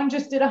that one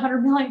just did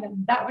 100 million,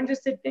 and that one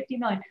just did 50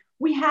 million.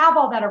 We have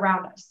all that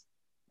around us.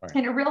 Right.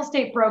 In a real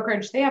estate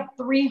brokerage, they have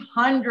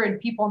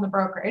 300 people in the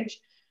brokerage.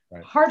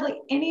 Right.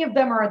 Hardly any of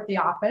them are at the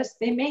office.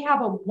 They may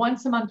have a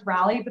once a month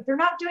rally, but they're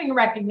not doing a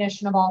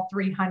recognition of all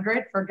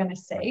 300, for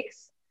goodness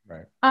sakes.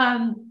 Right.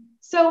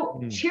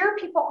 So cheer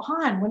people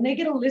on when they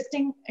get a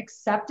listing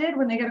accepted,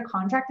 when they get a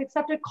contract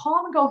accepted, call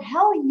them and go,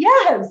 hell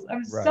yes,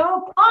 I'm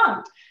so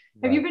pumped.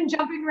 Have you been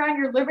jumping around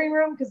your living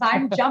room? Because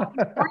I'm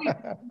jumping for you.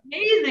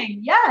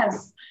 Amazing.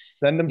 Yes.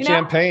 Send them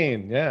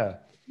champagne. Yeah.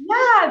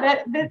 Yeah.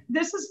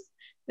 This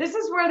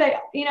is where they,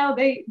 you know,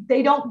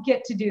 they don't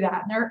get to do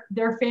that. And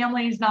their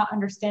family is not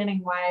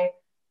understanding why,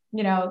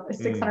 you know, a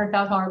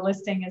 $600,000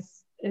 listing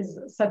is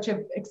such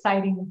an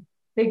exciting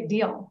big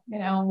deal, you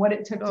know, what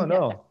it took to get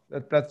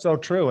there. That's so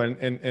true.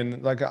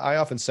 And like I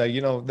often say,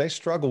 you know, they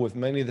struggle with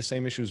many of the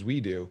same issues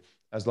we do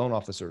as loan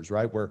officers,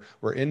 right?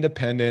 We're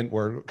independent,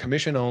 we're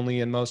commission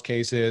only in most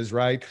cases,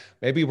 right?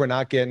 Maybe we're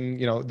not getting,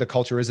 you know, the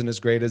culture isn't as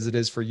great as it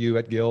is for you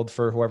at Guild,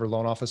 for whoever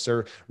loan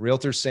officer.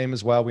 Realtors, same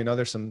as well. We know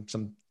there's some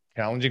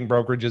challenging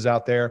brokerages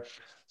out there.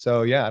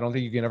 So yeah, I don't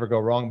think you can ever go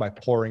wrong by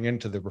pouring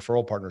into the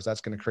referral partners.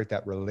 That's going to create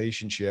that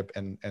relationship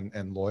and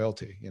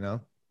loyalty, you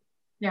know?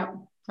 Yeah,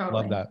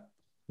 totally.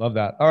 Love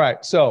that. All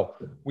right. So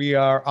we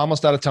are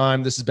almost out of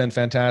time. This has been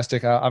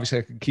fantastic. Obviously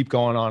I could keep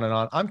going on and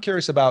on. I'm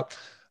curious about,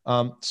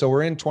 so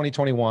we're in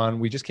 2021.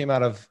 We just came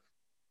out of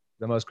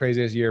the most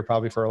craziest year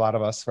probably for a lot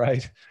of us,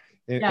 right?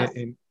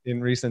 In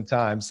recent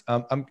times.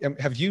 Are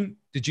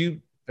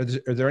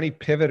there any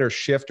pivot or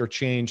shift or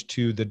change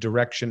to the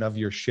direction of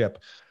your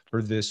ship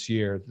for this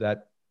year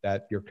that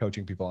you're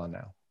coaching people on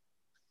now?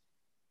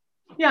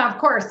 Yeah, of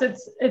course.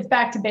 It's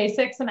back to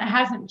basics, and it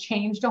hasn't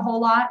changed a whole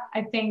lot.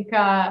 I think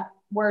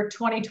where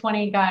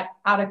 2020 got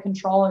out of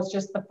control is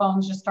just the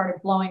phones just started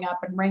blowing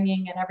up and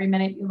ringing, and every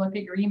minute you look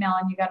at your email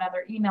and you got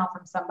another email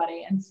from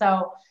somebody. And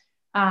so,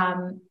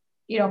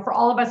 you know, for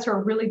all of us who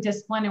are really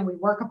disciplined and we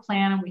work a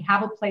plan and we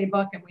have a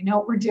playbook and we know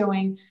what we're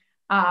doing,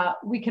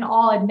 we can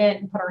all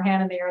admit and put our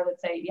hand in the air that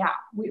say, yeah,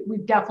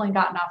 we've definitely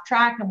gotten off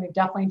track, and we've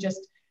definitely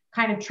just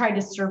kind of tried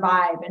to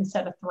survive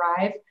instead of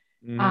thrive.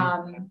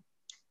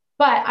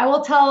 But I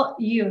will tell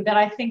you that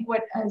I think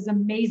what is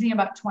amazing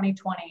about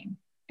 2020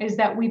 is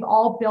that we've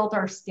all built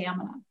our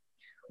stamina.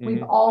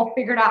 We've all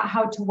figured out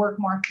how to work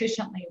more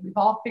efficiently. We've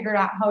all figured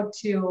out how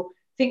to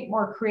think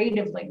more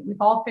creatively. We've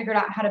all figured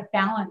out how to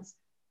balance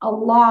a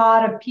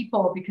lot of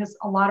people, because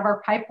a lot of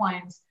our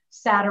pipelines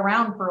sat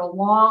around for a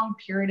long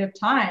period of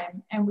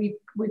time, and we've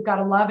got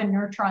to love and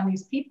nurture on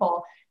these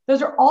people.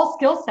 Those are all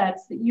skill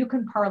sets that you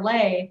can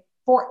parlay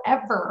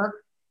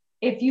forever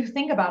if you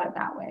think about it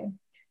that way.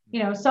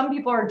 You know, some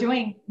people are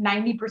doing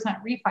 90%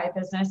 refi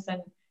business,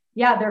 and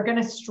yeah, they're going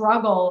to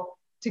struggle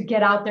to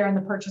get out there in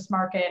the purchase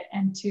market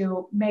and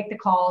to make the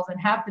calls and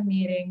have the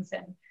meetings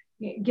and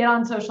get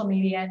on social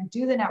media and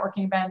do the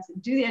networking events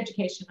and do the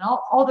education,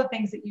 all the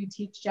things that you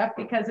teach, Jeff,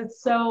 because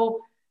it's so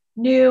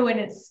new and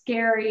it's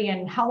scary,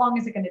 and how long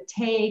is it going to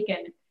take?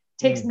 And it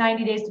takes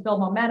 90 days to build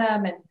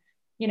momentum. And,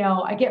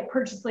 I get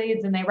purchase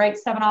leads and they write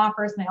 7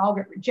 offers and they all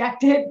get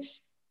rejected.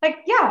 Like,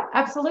 yeah,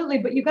 absolutely.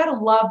 But you got to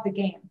love the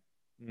game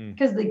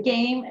because the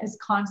game is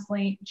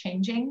constantly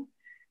changing.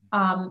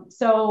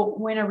 So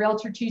when a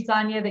realtor cheats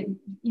on you that,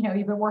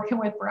 you've been working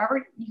with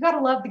forever, you got to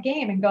love the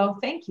game and go,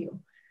 thank you.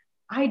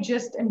 I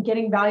just am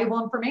getting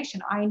valuable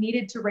information. I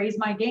needed to raise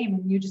my game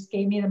and you just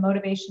gave me the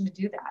motivation to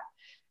do that.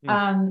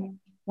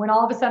 When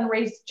all of a sudden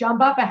rates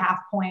jump up a half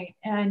point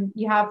and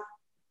you have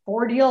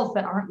 4 deals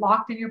that aren't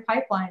locked in your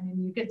pipeline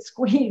and you get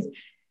squeezed,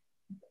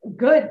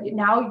 good.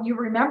 Now you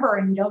remember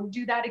and you don't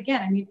do that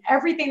again. I mean,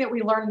 everything that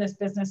we learn in this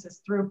business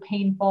is through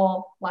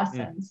painful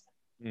lessons,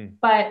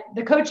 but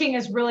the coaching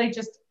is really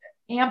just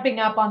amping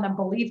up on the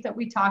belief that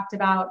we talked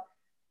about,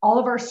 all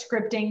of our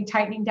scripting,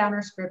 tightening down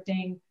our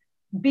scripting,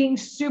 being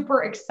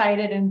super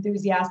excited and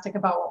enthusiastic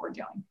about what we're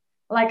doing.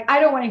 Like,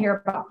 I don't want to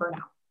hear about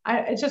burnout.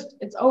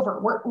 It's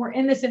over. We're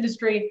in this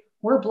industry.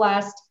 We're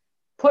blessed.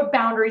 Put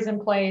boundaries in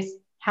place,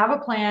 have a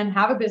plan,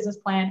 have a business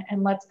plan,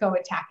 and let's go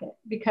attack it,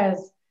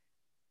 because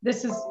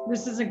this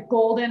is a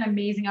golden,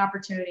 amazing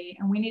opportunity.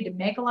 And we need to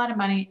make a lot of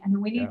money,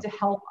 and we need to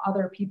help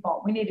other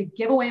people. We need to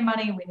give away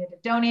money. We need to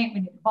donate. We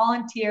need to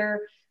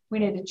volunteer. We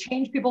need to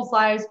change people's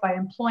lives by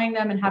employing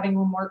them and having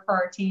them work for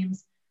our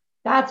teams.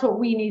 That's what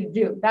we need to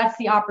do. That's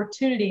the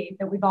opportunity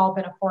that we've all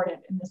been afforded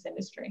in this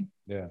industry.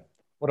 Yeah.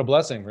 What a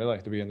blessing, really,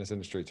 to be in this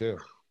industry too.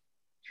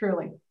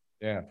 Truly.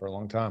 Yeah, for a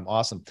long time.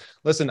 Awesome.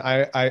 Listen,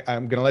 I'm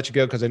going to let you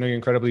go because I know you're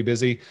incredibly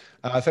busy.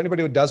 If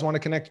anybody does want to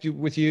connect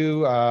with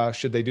you,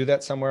 should they do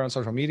that somewhere on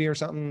social media or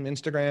something?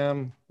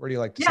 Instagram? Where do you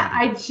like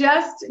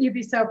to you'd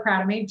be so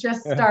proud of me,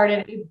 just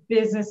started a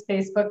business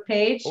Facebook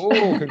page. Oh,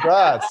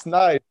 congrats.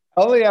 Nice.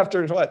 Only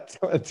after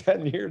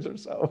 10 years or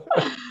so.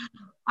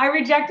 I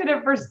rejected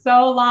it for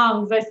so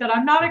long. So I said,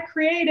 I'm not a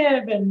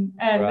creative and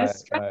this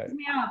stresses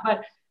me out.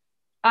 But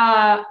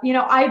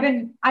I've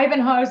been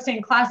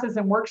hosting classes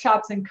and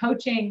workshops and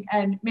coaching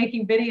and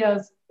making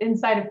videos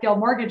inside of Field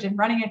Mortgage and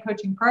running a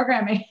coaching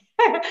programming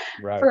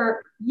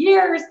for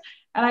years.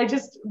 And I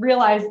just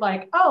realized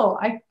I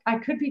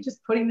could be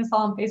just putting this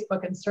all on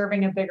Facebook and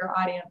serving a bigger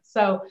audience.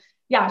 So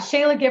yeah,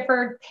 Shayla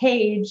Gifford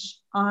page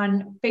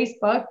on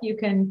Facebook. You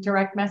can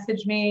direct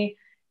message me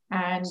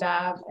and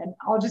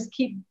I'll just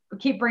keep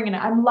bringing it.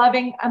 I'm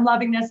loving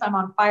this. I'm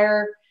on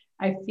fire.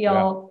 I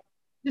feel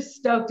just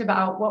stoked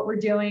about what we're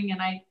doing. And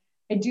I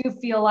do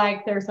feel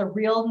like there's a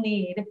real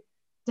need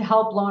to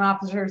help loan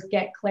officers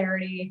get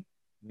clarity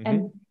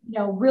and,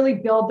 really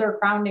build their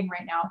grounding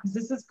right now. Because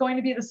this is going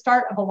to be the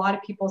start of a lot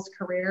of people's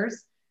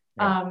careers,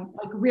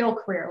 like real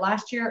career.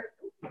 Last year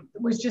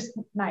was just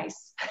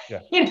nice.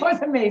 Yeah. It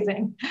was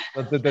amazing.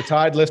 The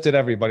tide lifted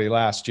everybody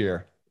last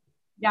year.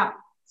 Yeah.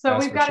 So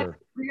we got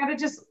to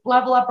just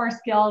level up our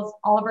skills,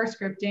 all of our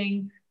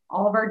scripting,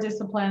 all of our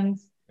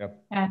disciplines.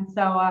 Yep. And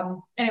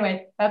so,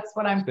 anyway, that's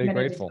what I'm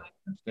committed to.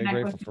 Stay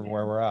grateful for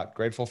where we're at.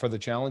 Grateful for the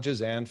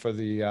challenges and for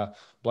the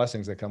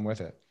blessings that come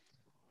with it.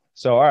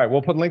 So, all right,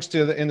 we'll put links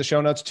in the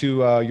show notes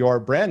to your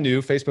brand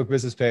new Facebook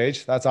business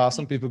page. That's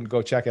awesome. People can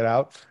go check it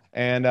out.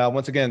 And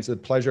once again, it's a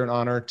pleasure and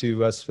honor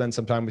to spend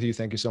some time with you.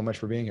 Thank you so much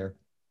for being here.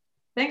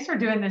 Thanks for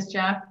doing this,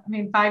 Jeff. I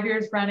mean, 5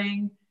 years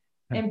running,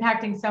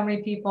 impacting so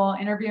many people,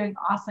 interviewing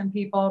awesome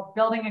people,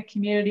 building a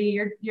community.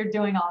 You're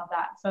doing all of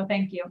that. So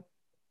thank you.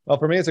 Well,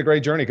 for me, it's a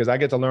great journey because I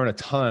get to learn a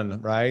ton,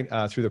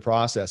 through the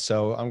process.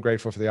 So I'm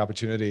grateful for the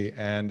opportunity.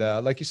 And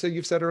like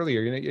you've said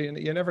earlier,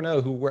 you never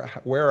know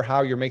where or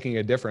how you're making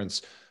a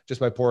difference just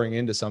by pouring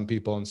into some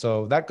people. And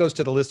so that goes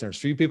to the listeners.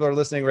 For you people who are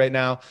listening right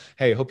now,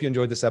 hey, hope you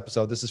enjoyed this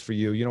episode. This is for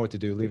you. You know what to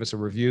do. Leave us a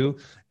review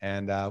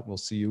and we'll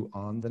see you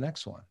on the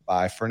next one.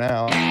 Bye for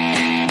now.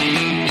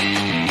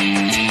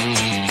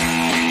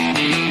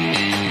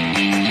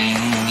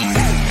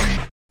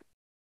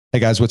 Hey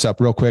guys, what's up?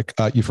 Real quick,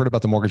 you've heard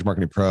about the Mortgage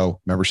Marketing Pro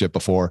membership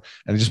before,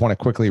 and I just want to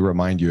quickly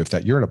remind you if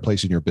that you're in a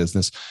place in your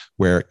business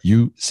where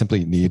you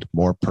simply need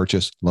more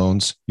purchase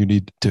loans, you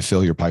need to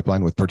fill your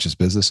pipeline with purchase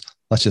business.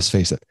 Let's just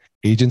face it,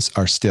 agents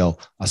are still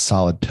a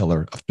solid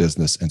pillar of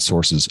business and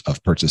sources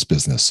of purchase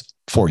business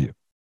for you.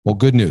 Well,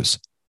 good news.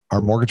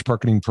 Our Mortgage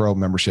Marketing Pro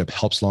membership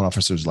helps loan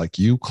officers like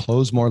you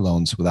close more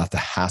loans without the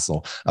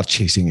hassle of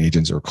chasing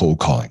agents or cold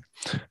calling.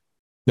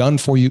 Done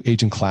for you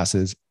agent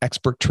classes,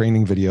 expert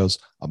training videos,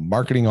 a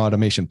marketing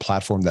automation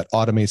platform that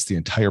automates the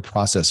entire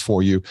process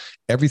for you,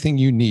 everything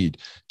you need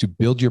to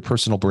build your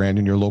personal brand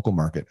in your local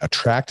market,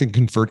 attract and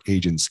convert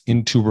agents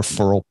into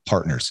referral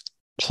partners.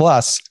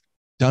 Plus,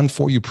 done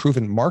for you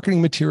proven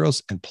marketing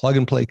materials and plug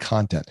and play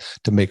content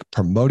to make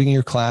promoting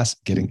your class,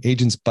 getting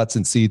agents butts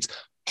in seats,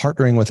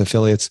 partnering with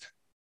affiliates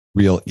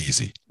real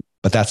easy.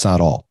 But that's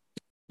not all.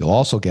 You'll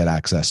also get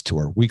access to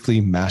our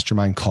weekly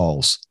mastermind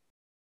calls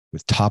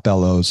with top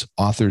LOs,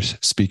 authors,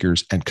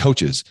 speakers, and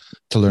coaches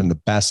to learn the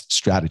best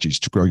strategies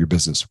to grow your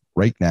business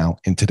right now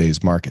in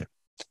today's market.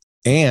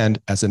 And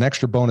as an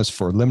extra bonus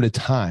for a limited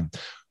time,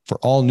 for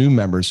all new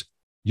members,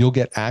 you'll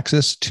get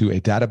access to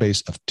a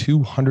database of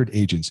 200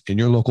 agents in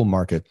your local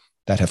market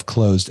that have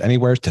closed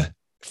anywhere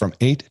from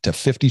 8 to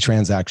 50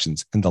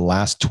 transactions in the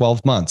last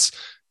 12 months.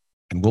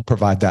 And we'll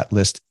provide that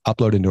list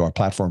uploaded into our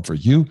platform for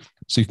you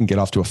so you can get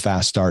off to a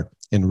fast start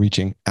in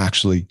reaching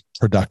actually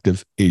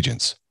productive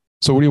agents.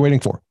 So what are you waiting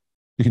for?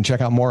 You can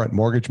check out more at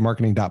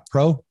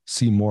mortgagemarketing.pro,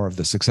 see more of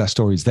the success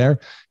stories there.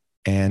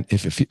 And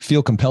if you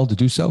feel compelled to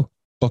do so,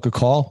 book a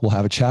call. We'll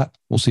have a chat.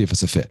 We'll see if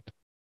it's a fit.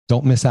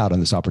 Don't miss out on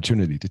this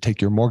opportunity to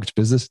take your mortgage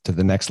business to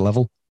the next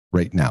level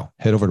right now.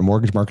 Head over to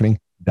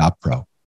mortgagemarketing.pro.